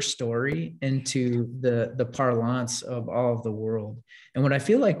launched her story into the parlance of all of the world. And what I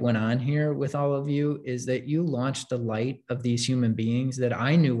feel like went on here with all of you is that you launched the light of these human beings that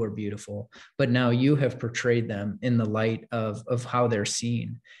I knew were beautiful, but now you have portrayed them in the light of how they're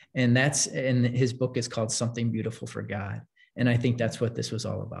seen. And his book is called Something Beautiful for God. And I think that's what this was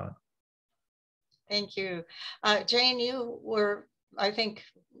all about. Thank you. Jane, you were, I think,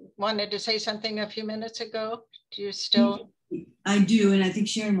 wanted to say something a few minutes ago. Do you still? I do, and I think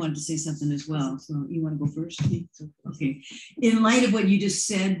Sharon wanted to say something as well. So you want to go first? Okay. In light of what you just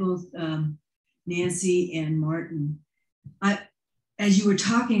said, both Nancy and Martin, as you were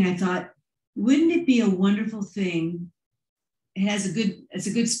talking, I thought, wouldn't it be a wonderful thing? It's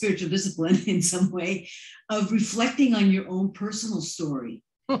a good spiritual discipline in some way of reflecting on your own personal story.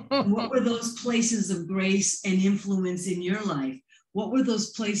 What were those places of grace and influence in your life? What were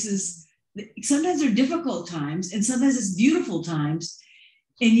those places? Sometimes they're difficult times, and sometimes it's beautiful times,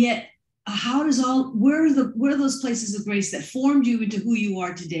 and yet where are those places of grace that formed you into who you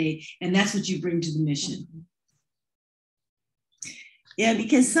are today? And that's what you bring to the mission. Yeah,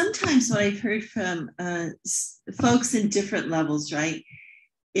 because sometimes what I've heard from folks in different levels, right,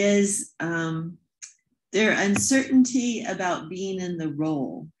 is their uncertainty about being in the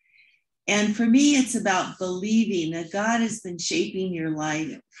role. And for me, it's about believing that God has been shaping your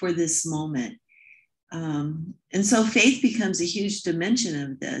life for this moment. And so faith becomes a huge dimension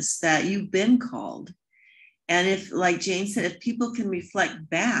of this, that you've been called. And if, like Jane said, if people can reflect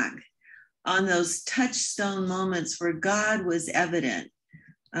back on those touchstone moments where God was evident,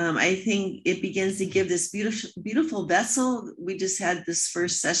 I think it begins to give this beautiful, beautiful vessel. We just had this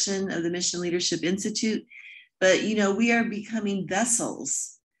first session of the Mission Leadership Institute, but we are becoming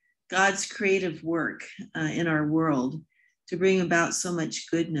vessels, God's creative work in our world to bring about so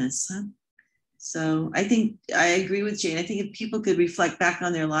much goodness. So I think I agree with Jane. I think if people could reflect back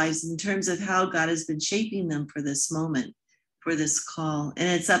on their lives in terms of how God has been shaping them for this moment, for this call, and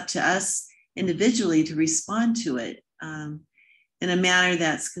it's up to us individually to respond to it in a manner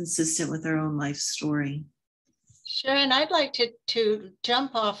that's consistent with our own life story. Sharon, I'd like to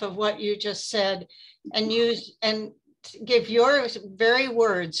jump off of what you just said and give your very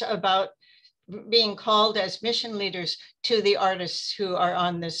words about being called as mission leaders to the artists who are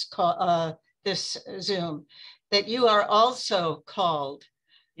on this call, this Zoom, that you are also called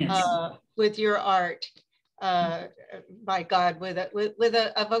with your art by God, with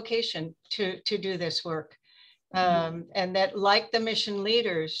a vocation to do this work. And that, like the mission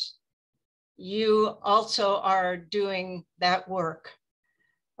leaders, you also are doing that work.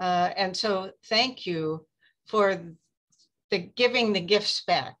 And so thank you for giving the gifts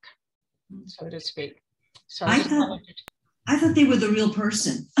back, so to speak. So I thought they were the real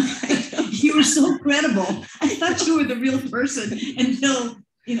person. You were so credible. I thought you were the real person until,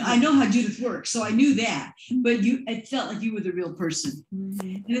 I know how Judith works, so I knew that, but it felt like you were the real person.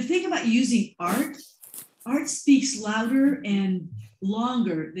 And the thing about using art speaks louder and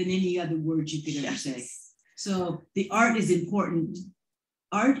longer than any other words you could ever say. So the art is important.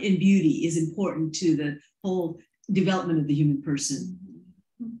 Art and beauty is important to the whole development of the human person.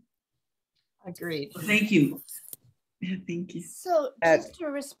 Agreed. Well, thank you. Yeah, thank you. So just to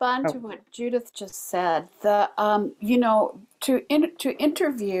respond to what Judith just said, to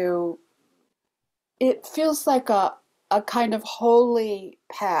interview, it feels like a kind of holy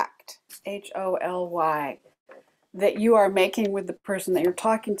pact, HOLY, that you are making with the person that you're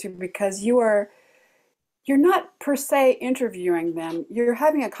talking to, because you're not per se interviewing them, you're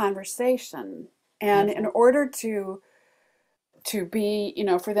having a conversation. And in order to to be, you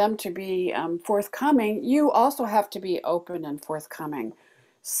know, for them to be forthcoming, you also have to be open and forthcoming.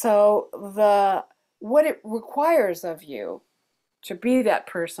 So what it requires of you to be that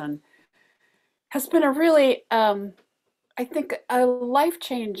person has been a really, I think, a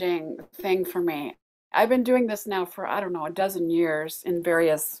life-changing thing for me. I've been doing this now for, I don't know, a dozen years in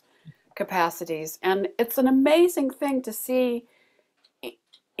various capacities, and it's an amazing thing to see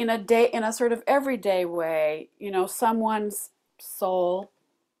in a sort of everyday way, you know, someone's soul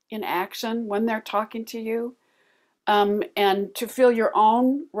in action when they're talking to you, and to feel your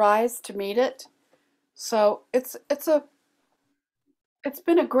own rise to meet it. So it's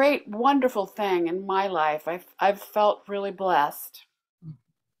been a great, wonderful thing in my life. I've felt really blessed.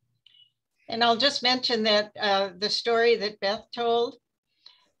 And I'll just mention that the story that Beth told,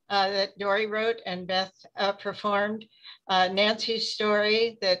 that Dory wrote and Beth performed, Nancy's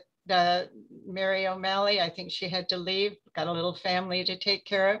story that Mary O'Malley, I think she had to leave, got a little family to take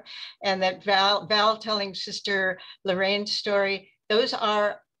care of, and that Val telling Sister Lorraine's story, those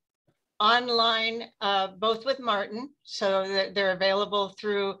are online, both with Martin, so that they're available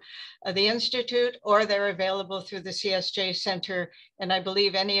through the Institute, or they're available through the CSJ Center. And I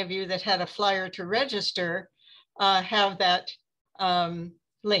believe any of you that had a flyer to register have that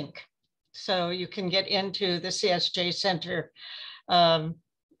link. So you can get into the CSJ Center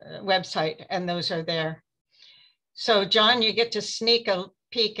website, and those are there. So John, you get to sneak a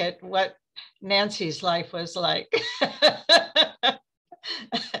peek at what Nancy's life was like.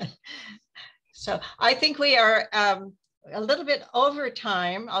 So I think we are a little bit over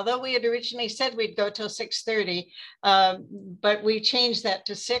time, although we had originally said we'd go till 6:30, but we changed that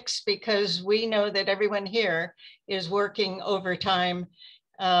to 6 because we know that everyone here is working overtime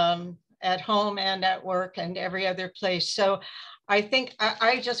at home and at work and every other place. So I think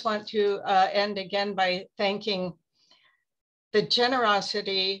I just want to end again by thanking the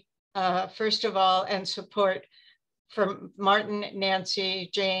generosity, first of all, and support from Martin, Nancy,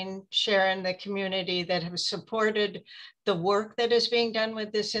 Jane, Sharon, the community that have supported the work that is being done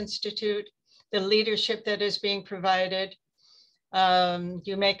with this institute, the leadership that is being provided.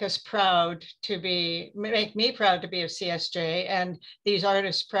 You make us proud to be, make me proud to be a CSJ, and these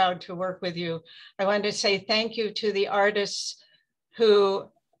artists proud to work with you. I want to say thank you to the artists who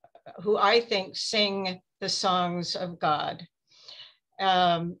I think sing the songs of God.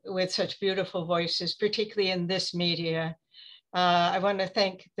 With such beautiful voices, particularly in this media. I want to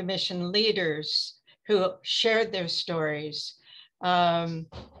thank the mission leaders who shared their stories, and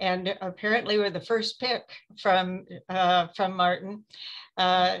apparently were the first pick from Martin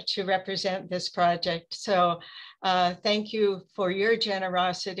to represent this project. So thank you for your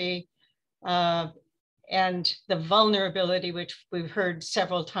generosity and the vulnerability, which we've heard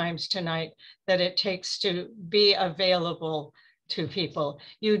several times tonight, that it takes to be available to people.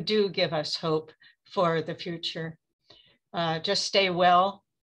 You do give us hope for the future. Just stay well,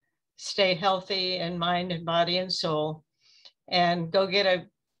 stay healthy in mind and body and soul, and go get a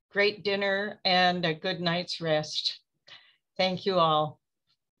great dinner and a good night's rest. Thank you all.